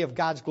display of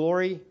God's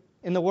glory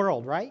in the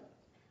world, right?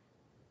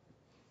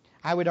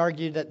 I would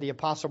argue that the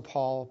Apostle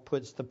Paul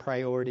puts the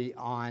priority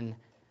on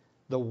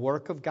the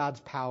work of God's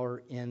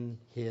power in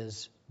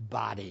His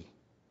body,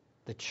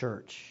 the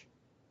church,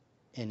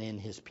 and in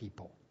His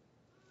people.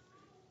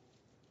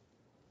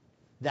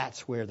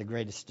 That's where the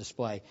greatest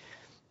display.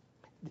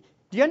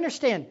 Do you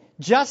understand?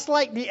 Just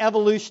like the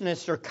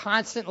evolutionists are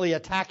constantly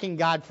attacking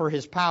God for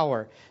His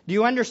power, do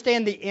you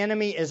understand the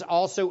enemy is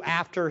also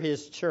after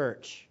His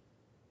church?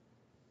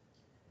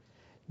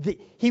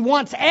 He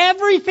wants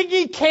everything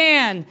he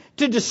can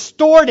to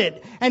distort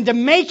it and to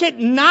make it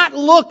not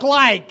look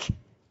like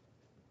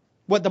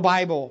what the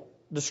Bible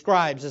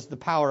describes as the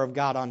power of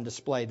God on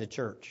display, the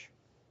church.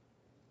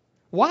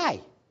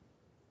 Why?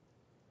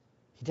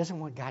 He doesn't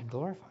want God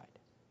glorified.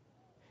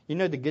 You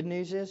know the good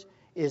news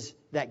is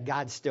that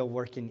God's still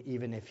working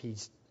even if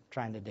He's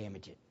trying to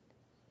damage it.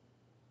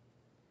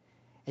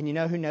 And you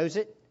know who knows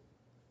it?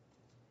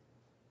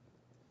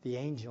 The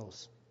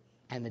angels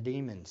and the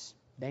demons.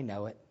 They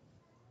know it.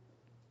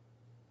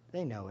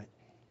 They know it.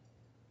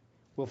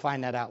 We'll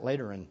find that out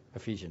later in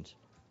Ephesians.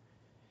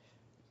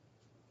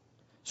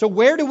 So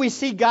where do we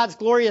see God's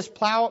glorious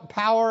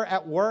power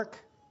at work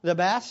the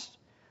best?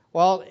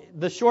 Well,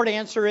 the short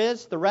answer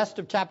is the rest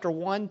of chapter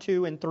 1,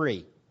 2, and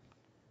 3.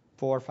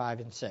 4, 5,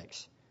 and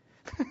 6.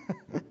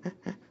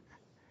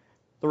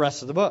 The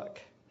rest of the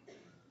book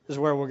is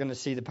where we're going to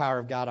see the power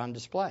of God on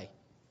display.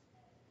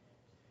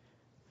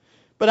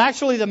 But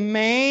actually the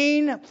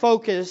main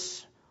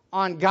focus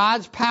on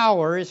God's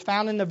power is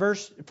found in the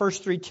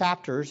first 3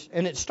 chapters,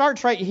 and it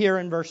starts right here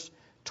in verse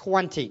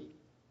 20.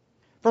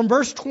 From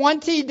verse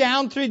 20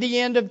 down through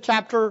the end of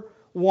chapter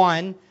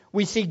 1,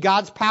 we see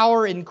God's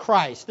power in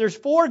Christ. There's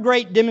 4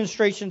 great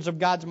demonstrations of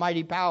God's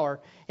mighty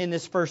power in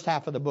this first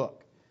half of the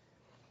book.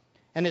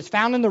 And it's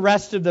found in the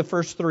rest of the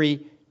first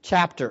 3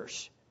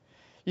 chapters.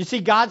 You see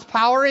God's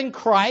power in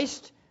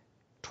Christ,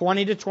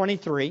 20 to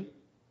 23.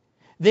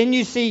 Then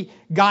you see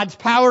God's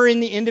power in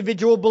the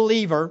individual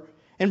believer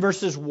in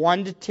verses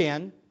 1 to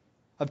 10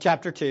 of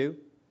chapter 2.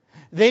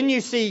 Then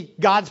you see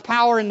God's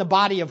power in the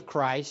body of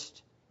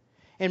Christ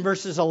in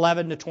verses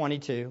 11 to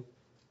 22.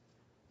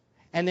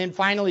 And then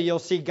finally you'll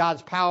see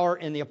God's power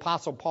in the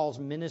Apostle Paul's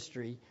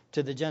ministry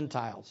to the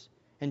Gentiles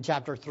in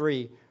chapter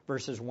 3,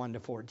 verses 1 to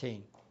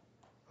 14.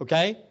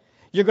 Okay?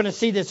 You're going to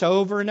see this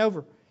over and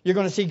over. You're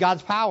going to see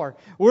God's power.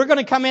 We're going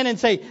to come in and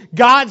say,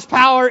 God's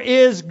power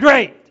is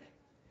great.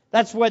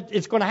 That's what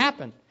it's going to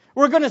happen.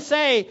 We're going to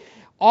say,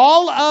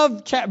 all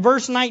of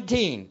verse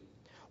 19.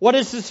 What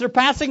is the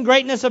surpassing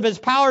greatness of His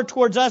power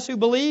towards us who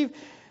believe?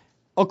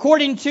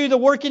 According to the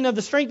working of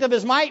the strength of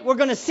His might. We're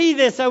going to see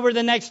this over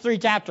the next 3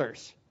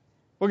 chapters.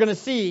 We're going to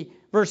see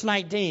verse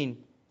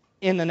 19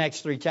 in the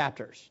next 3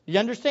 chapters. You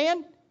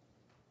understand?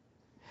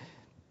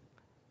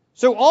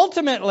 So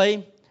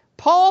ultimately,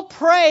 Paul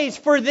prays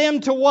for them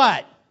to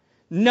what?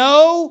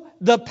 Know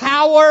the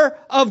power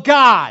of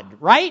God,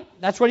 right?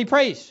 That's what he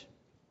prays.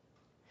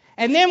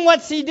 And then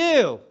what's he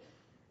do?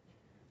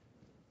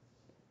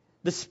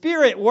 The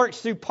Spirit works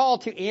through Paul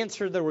to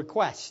answer the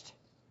request.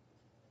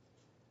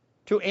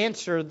 to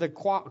answer the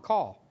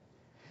call.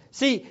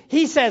 See,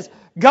 he says,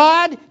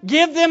 God,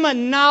 give them a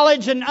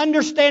knowledge and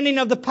understanding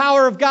of the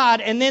power of God.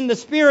 And then the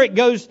Spirit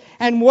goes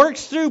and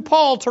works through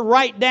Paul to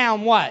write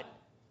down what?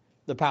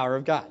 The power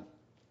of God.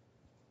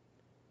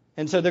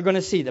 And so they're going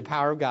to see the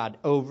power of God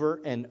over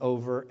and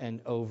over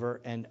and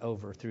over and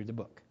over through the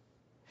book.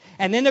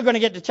 And then they're going to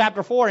get to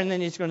chapter 4, and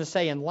then he's going to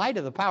say, in light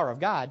of the power of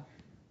God,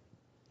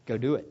 go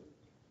do it.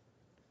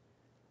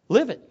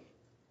 Live it.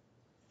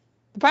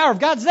 The power of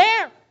God's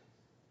there.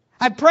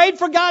 I prayed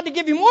for God to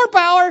give you more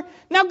power.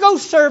 Now go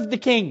serve the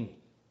King.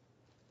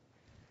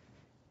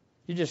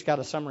 You just got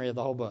a summary of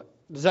the whole book.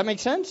 Does that make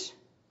sense?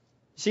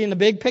 Seeing the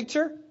big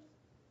picture?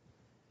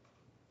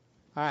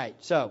 All right,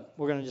 so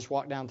we're going to just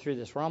walk down through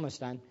this. We're almost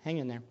done. Hang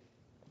in there.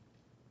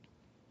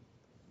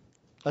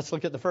 Let's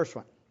look at the first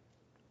one.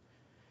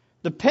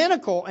 The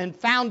pinnacle and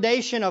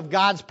foundation of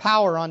God's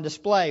power on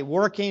display,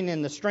 working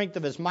in the strength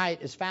of His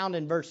might, is found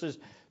in verses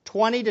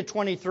 20 to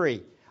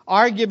 23.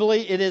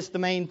 Arguably, it is the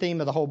main theme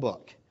of the whole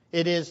book.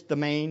 It is the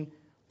main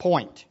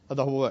point of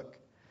the whole book.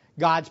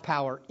 God's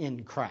power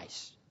in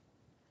Christ.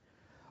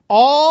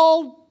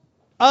 All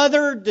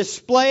other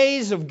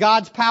displays of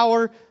God's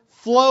power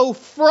flow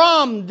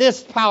from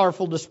this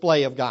powerful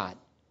display of God.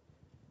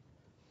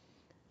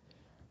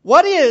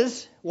 What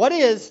is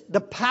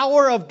the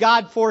power of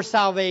God for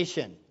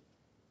salvation?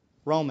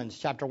 Romans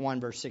chapter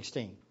 1 verse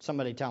 16.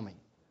 Somebody tell me.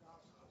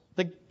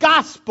 The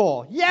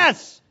gospel.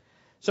 Yes.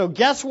 So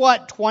guess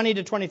what 20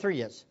 to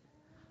 23 is?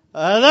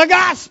 The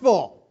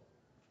gospel.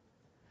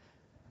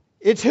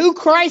 It's who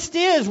Christ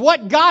is,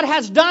 what God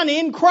has done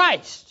in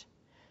Christ.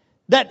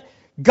 That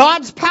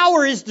God's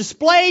power is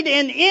displayed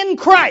in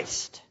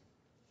Christ.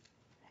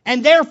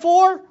 And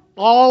therefore,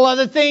 all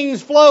other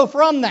things flow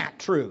from that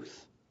truth.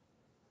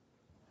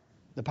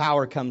 The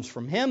power comes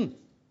from Him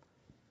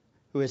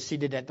who is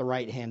seated at the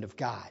right hand of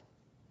God.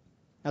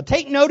 Now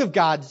take note of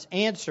God's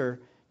answer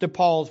to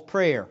Paul's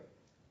prayer.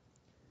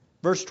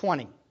 Verse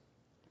 20.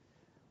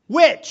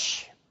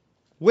 Which,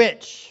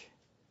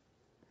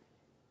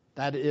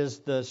 that is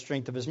the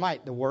strength of His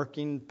might, the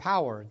working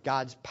power,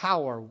 God's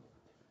power.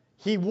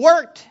 He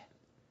worked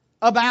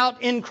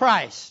about in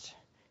Christ.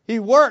 He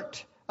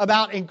worked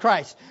about in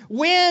Christ.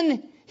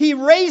 When He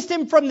raised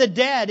Him from the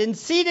dead and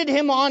seated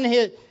Him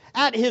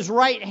at His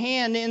right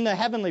hand in the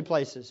heavenly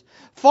places,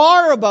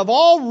 far above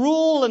all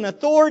rule and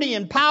authority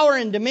and power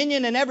and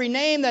dominion and every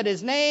name that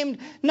is named,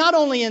 not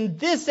only in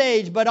this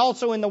age but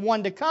also in the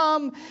one to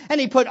come. And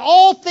He put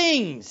all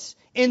things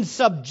in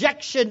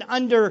subjection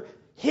under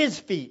His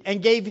feet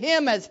and gave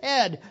Him as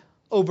head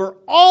over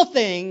all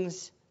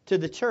things to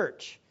the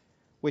church,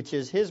 which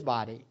is His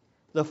body,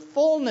 the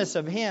fullness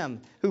of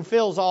Him who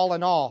fills all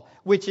in all,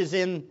 which is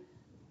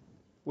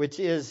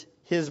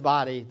His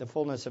body, the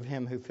fullness of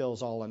Him who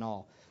fills all in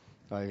all.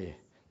 Oh, yeah.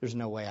 There's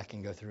no way I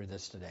can go through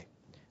this today.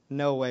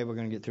 No way we're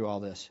going to get through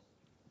all this.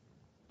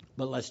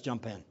 But let's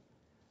jump in.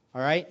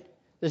 All right?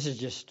 This is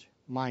just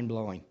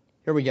mind-blowing.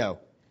 Here we go.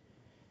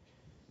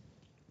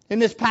 In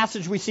this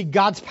passage, we see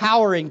God's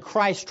power in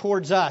Christ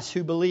towards us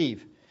who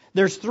believe.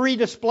 There's 3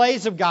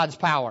 displays of God's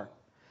power.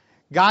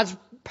 God's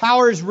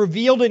power is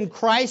revealed in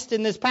Christ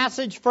in this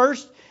passage.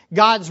 First,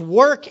 God's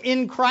work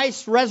in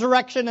Christ's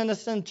resurrection and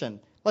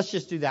ascension. Let's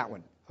just do that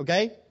one.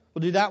 Okay?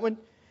 We'll do that one.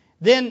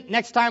 Then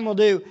next time we'll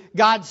do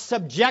God's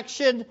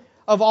subjection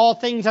of all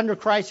things under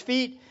Christ's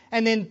feet.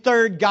 And then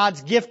third,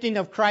 God's gifting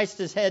of Christ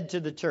as head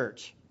to the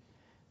church.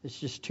 It's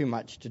just too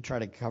much to try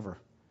to cover.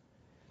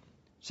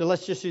 So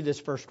let's just do this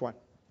first one.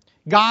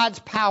 God's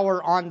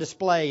power on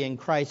display in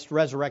Christ's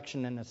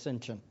resurrection and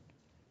ascension.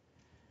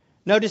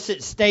 Notice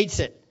it states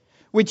it,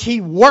 which He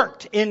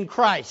worked in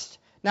Christ.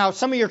 Now,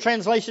 some of your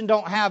translation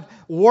don't have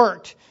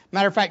worked.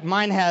 Matter of fact,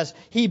 mine has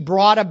He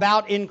brought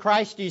about in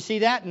Christ. Do you see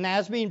that?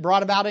 NASB,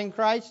 brought about in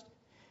Christ.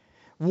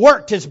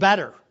 Worked is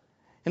better.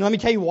 And let me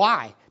tell you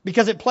why.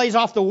 Because it plays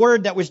off the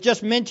word that was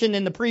just mentioned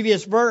in the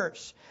previous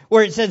verse,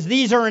 where it says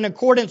these are in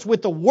accordance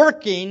with the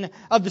working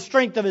of the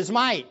strength of His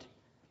might.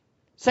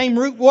 Same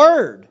root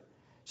word.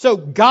 So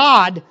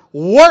God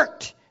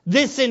worked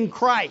this in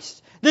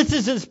Christ. This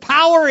is His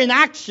power in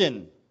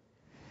action.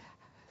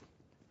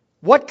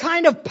 What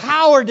kind of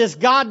power does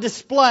God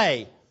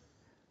display?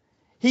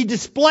 He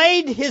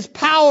displayed His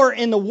power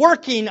in the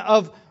working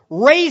of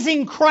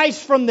raising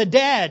Christ from the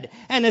dead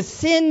and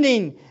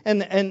ascending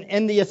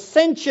and the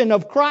ascension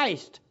of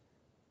Christ.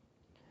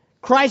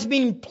 Christ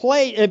being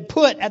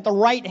put at the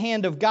right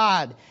hand of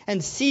God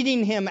and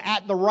seating Him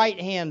at the right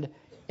hand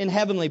in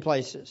heavenly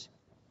places.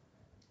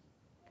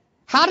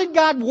 How did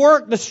God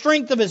work the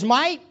strength of His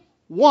might?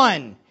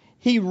 1,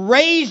 He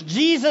raised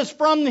Jesus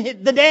from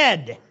the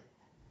dead.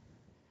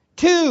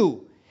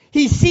 2,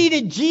 He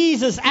seated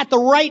Jesus at the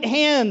right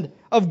hand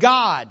of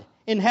God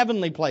in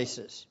heavenly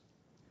places.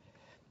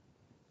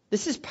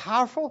 This is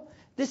powerful.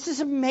 This is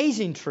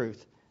amazing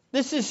truth.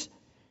 This is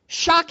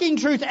Shocking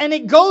truth. And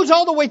it goes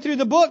all the way through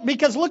the book,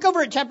 because look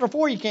over at chapter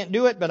 4. You can't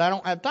do it, but I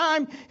don't have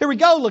time. Here we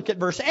go. Look at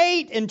verse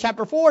 8 in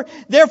chapter 4.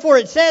 Therefore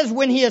it says,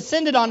 when he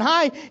ascended on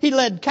high, he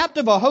led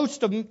captive a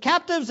host of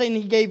captives, and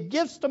he gave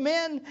gifts to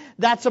men.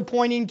 That's a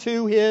pointing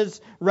to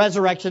his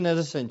resurrection and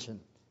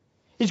ascension.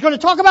 He's going to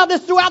talk about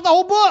this throughout the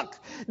whole book.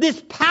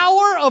 This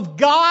power of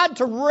God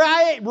to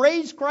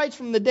raise Christ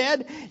from the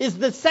dead is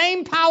the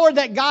same power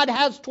that God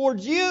has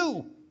towards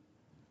you.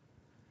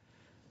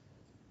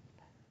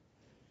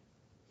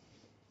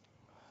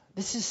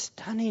 This is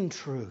stunning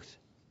truth.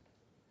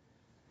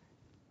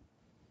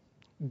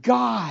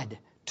 God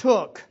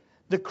took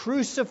the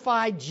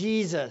crucified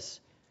Jesus.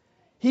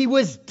 He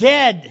was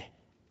dead,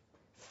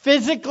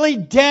 physically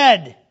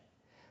dead,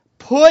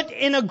 put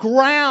in a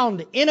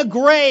ground, in a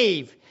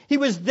grave. He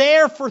was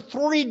there for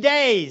 3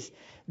 days.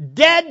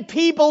 Dead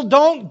people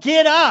don't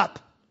get up.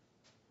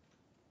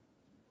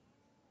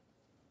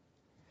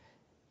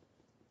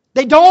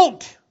 They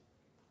don't.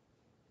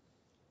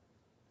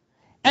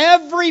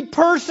 Every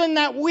person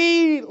that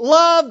we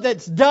love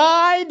that's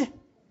died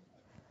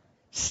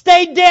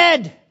stayed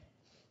dead.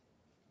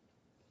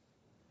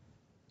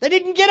 They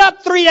didn't get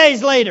up 3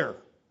 days later.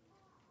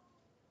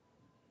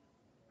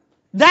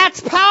 That's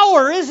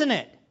power, isn't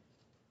it?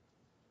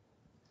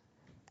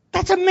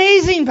 That's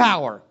amazing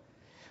power.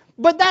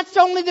 But that's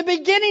only the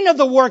beginning of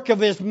the work of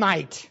His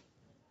might.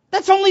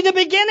 That's only the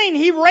beginning.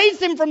 He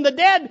raised Him from the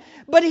dead,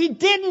 but He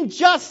didn't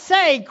just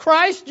say,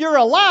 Christ, you're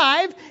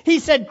alive. He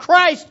said,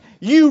 Christ,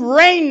 you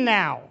reign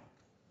now.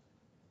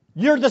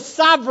 You're the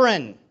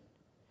sovereign.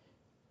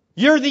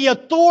 You're the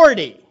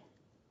authority.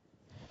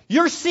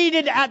 You're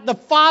seated at the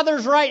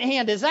Father's right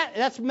hand.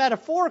 That's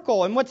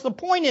metaphorical. And what's the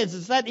point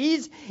is that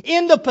He's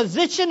in the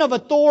position of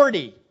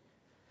authority.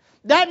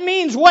 That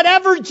means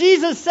whatever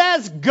Jesus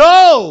says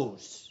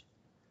goes.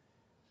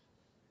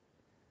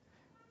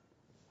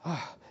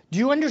 Do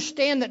you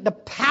understand that the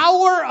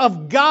power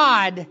of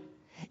God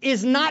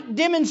is not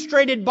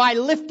demonstrated by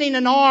lifting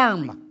an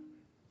arm?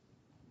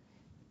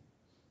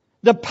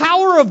 The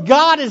power of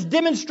God is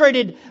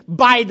demonstrated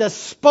by the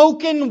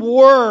spoken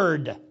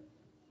word.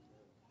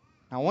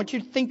 Now, I want you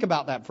to think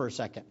about that for a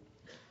second.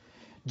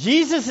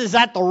 Jesus is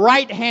at the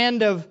right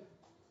hand of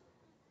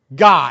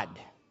God.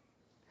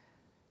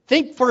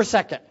 Think for a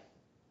second.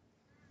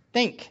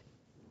 Think.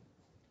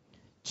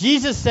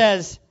 Jesus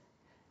says,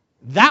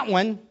 that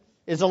one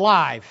is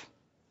alive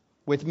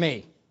with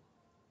me.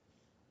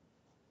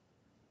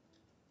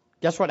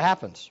 Guess what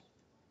happens?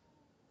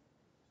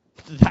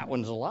 That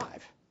one's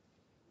alive.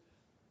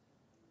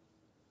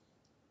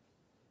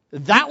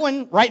 That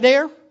one right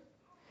there,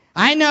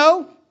 I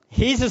know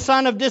he's a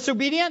son of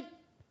disobedience.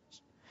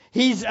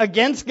 He's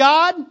against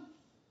God.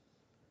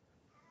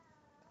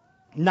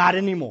 Not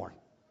anymore.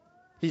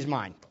 He's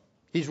mine.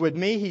 He's with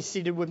me. He's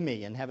seated with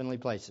me in heavenly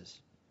places.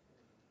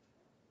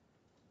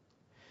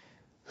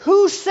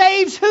 Who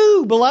saves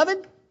who,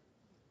 beloved?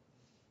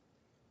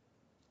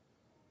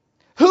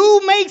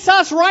 Who makes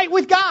us right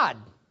with God?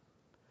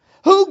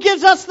 Who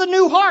gives us the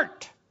new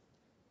heart?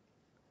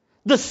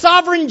 The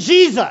sovereign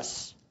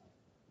Jesus.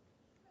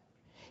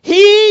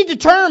 He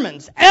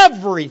determines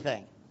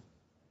everything.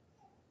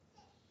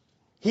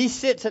 He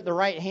sits at the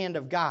right hand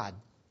of God.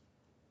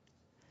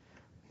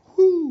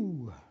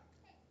 Whoo.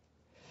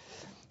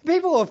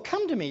 People have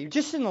come to me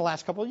just in the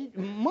last couple of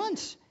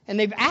months, and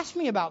they've asked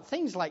me about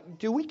things like,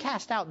 do we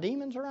cast out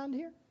demons around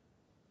here?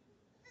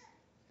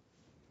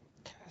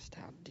 Cast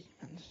out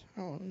demons.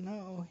 Oh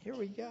no, here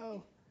we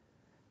go.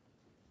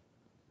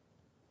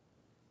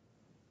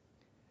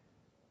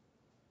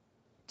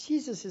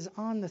 Jesus is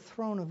on the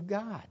throne of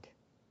God.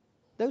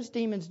 Those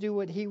demons do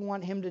what He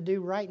wants Him to do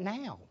right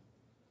now.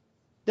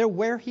 They're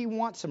where He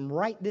wants them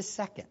right this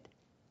second.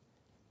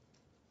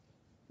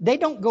 They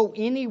don't go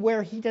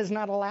anywhere He does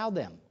not allow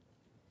them.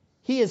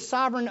 He is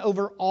sovereign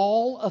over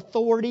all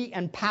authority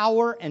and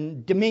power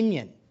and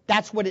dominion.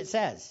 That's what it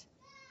says.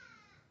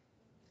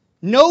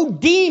 No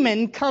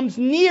demon comes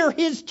near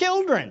His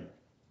children.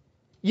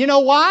 You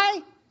know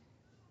why?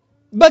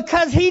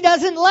 Because He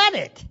doesn't let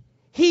it.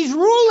 He's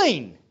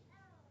ruling.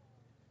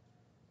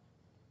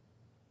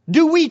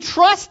 Do we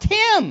trust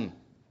Him?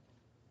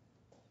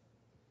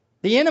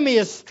 The enemy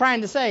is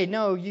trying to say,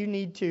 no, you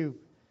need to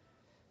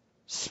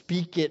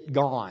speak it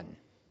gone.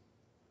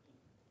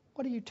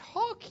 What are you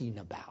talking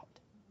about?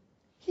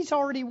 He's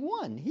already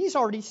won. He's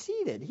already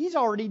seated. He's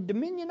already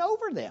dominion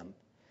over them.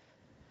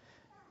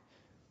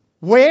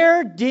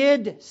 Where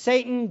did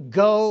Satan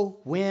go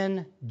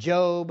when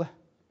Job...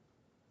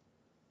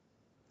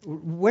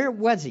 Where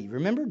was he?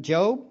 Remember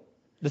Job?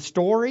 The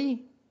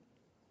story?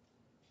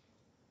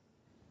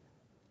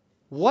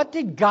 What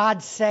did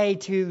God say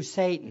to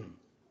Satan?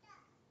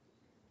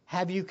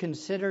 Have you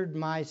considered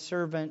my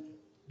servant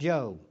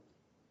Job?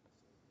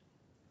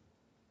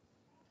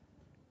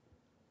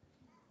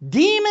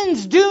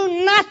 Demons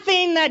do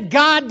nothing that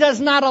God does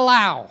not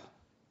allow.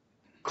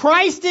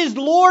 Christ is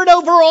Lord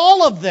over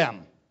all of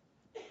them.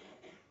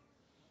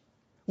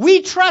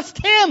 We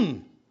trust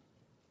Him.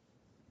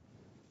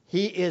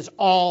 He is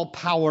all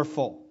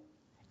powerful.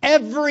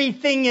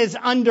 Everything is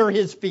under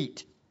his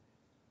feet.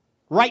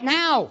 Right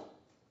now.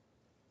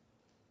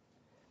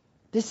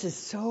 This is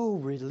so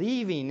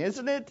relieving,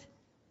 isn't it?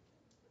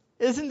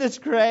 Isn't this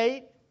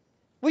great?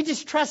 We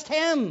just trust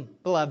him,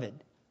 beloved.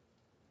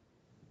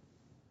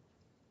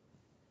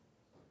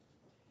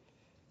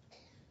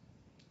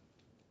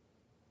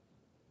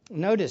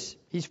 Notice,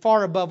 he's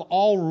far above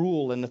all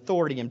rule and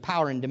authority and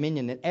power and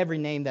dominion and every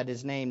name that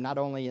is named, not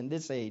only in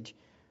this age,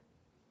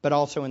 but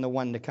also in the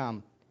one to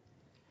come.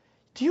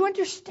 Do you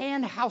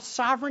understand how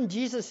sovereign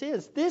Jesus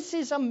is? This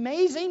is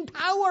amazing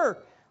power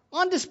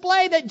on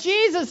display, that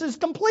Jesus is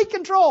complete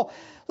control.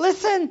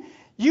 Listen,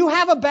 you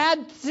have a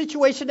bad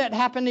situation that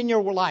happened in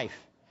your life.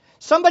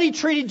 Somebody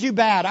treated you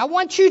bad. I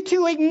want you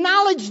to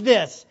acknowledge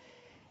this.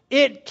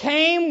 It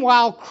came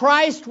while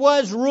Christ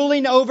was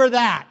ruling over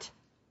that.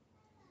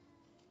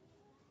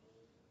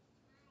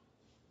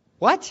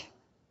 What?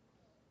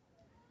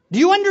 Do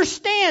you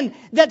understand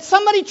that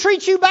somebody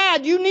treats you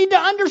bad? You need to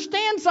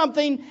understand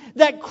something,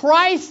 that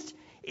Christ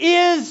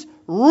is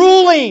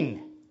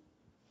ruling.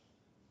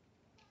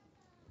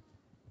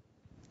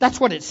 That's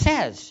what it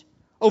says.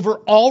 Over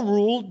all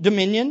rule,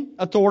 dominion,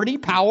 authority,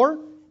 power,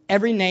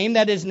 every name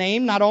that is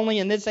named, not only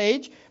in this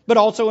age, but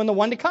also in the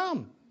one to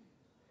come.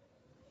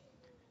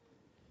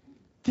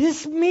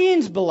 This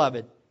means,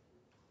 beloved,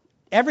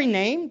 every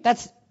name,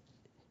 that's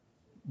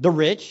the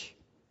rich,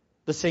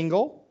 the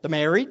single, the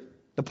married,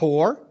 the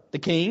poor, the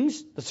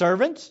kings, the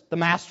servants, the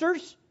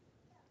masters,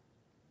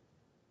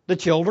 the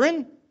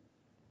children,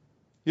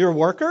 your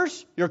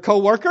workers, your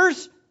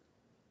co-workers,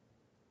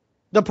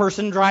 the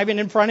person driving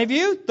in front of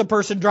you, the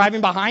person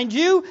driving behind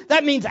you.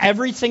 That means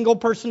every single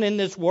person in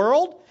this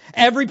world,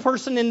 every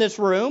person in this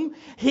room.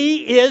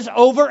 He is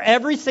over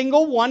every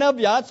single one of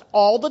us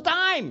all the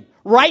time,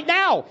 right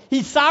now.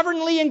 He's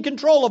sovereignly in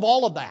control of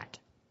all of that.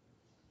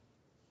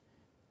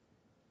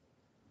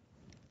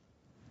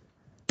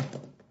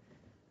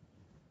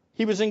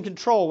 He was in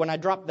control when I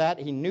dropped that.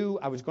 He knew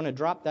I was going to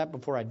drop that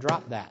before I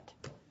dropped that.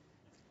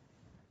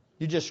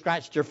 You just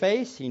scratched your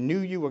face. He knew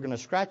you were going to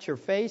scratch your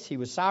face. He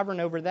was sovereign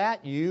over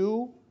that.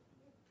 He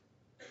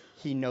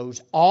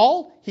knows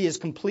all. He is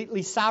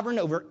completely sovereign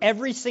over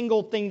every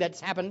single thing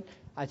that's happened.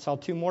 I saw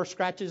 2 more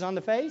scratches on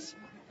the face.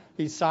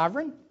 He's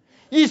sovereign.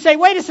 You say,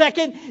 wait a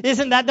second,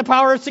 isn't that the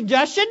power of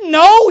suggestion?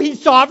 No,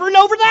 he's sovereign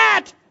over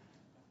that.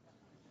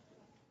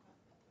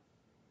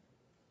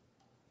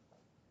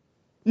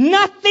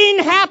 Nothing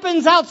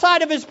happens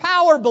outside of his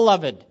power,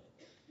 beloved.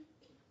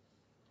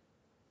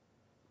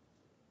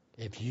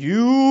 If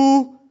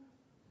you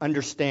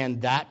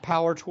understand that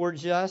power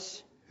towards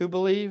us who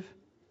believe,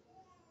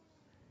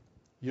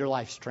 your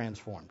life's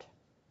transformed.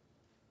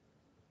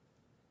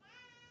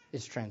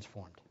 It's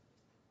transformed.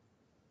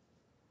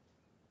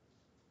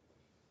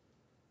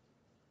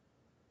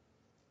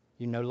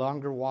 You no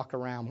longer walk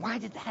around, why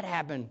did that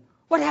happen?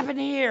 What happened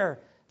here?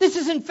 This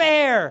isn't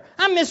fair.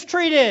 I'm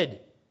mistreated.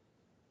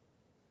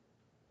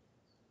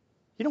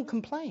 You don't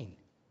complain.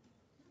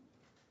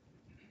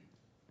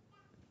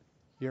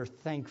 You're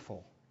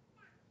thankful.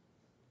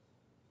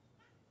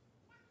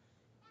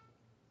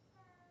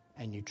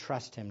 And you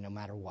trust him no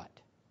matter what.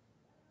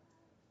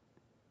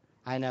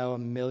 I know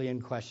 1 million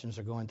questions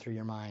are going through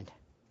your mind.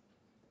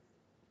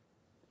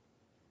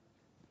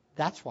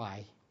 That's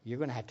why you're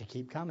going to have to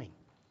keep coming.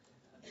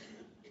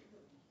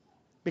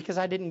 Because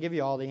I didn't give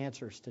you all the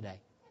answers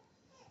today.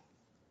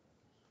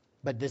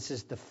 But this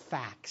is the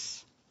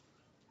facts.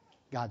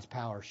 God's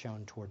power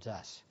shown towards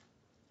us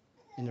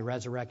in the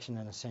resurrection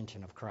and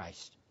ascension of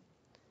Christ.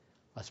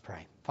 Let's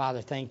pray.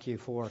 Father, thank you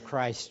for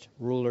Christ's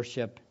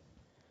rulership.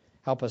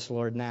 Help us,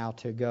 Lord, now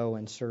to go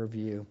and serve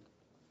you.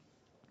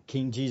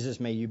 King Jesus,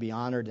 may you be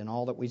honored in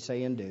all that we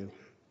say and do.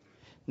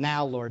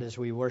 Now, Lord, as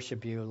we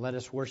worship you, let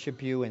us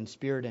worship you in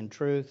spirit and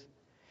truth.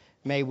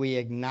 May we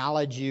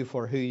acknowledge you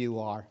for who you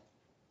are.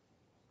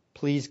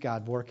 Please,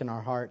 God, work in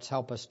our hearts.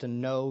 Help us to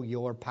know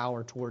your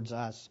power towards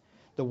us,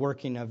 the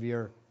working of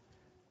your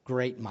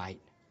great might.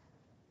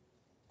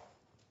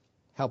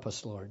 Help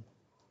us, Lord,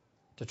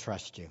 to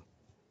trust you.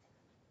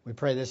 We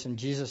pray this in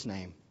Jesus'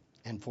 name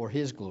and for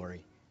his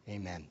glory.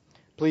 Amen.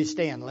 Please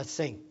stand. Let's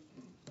sing.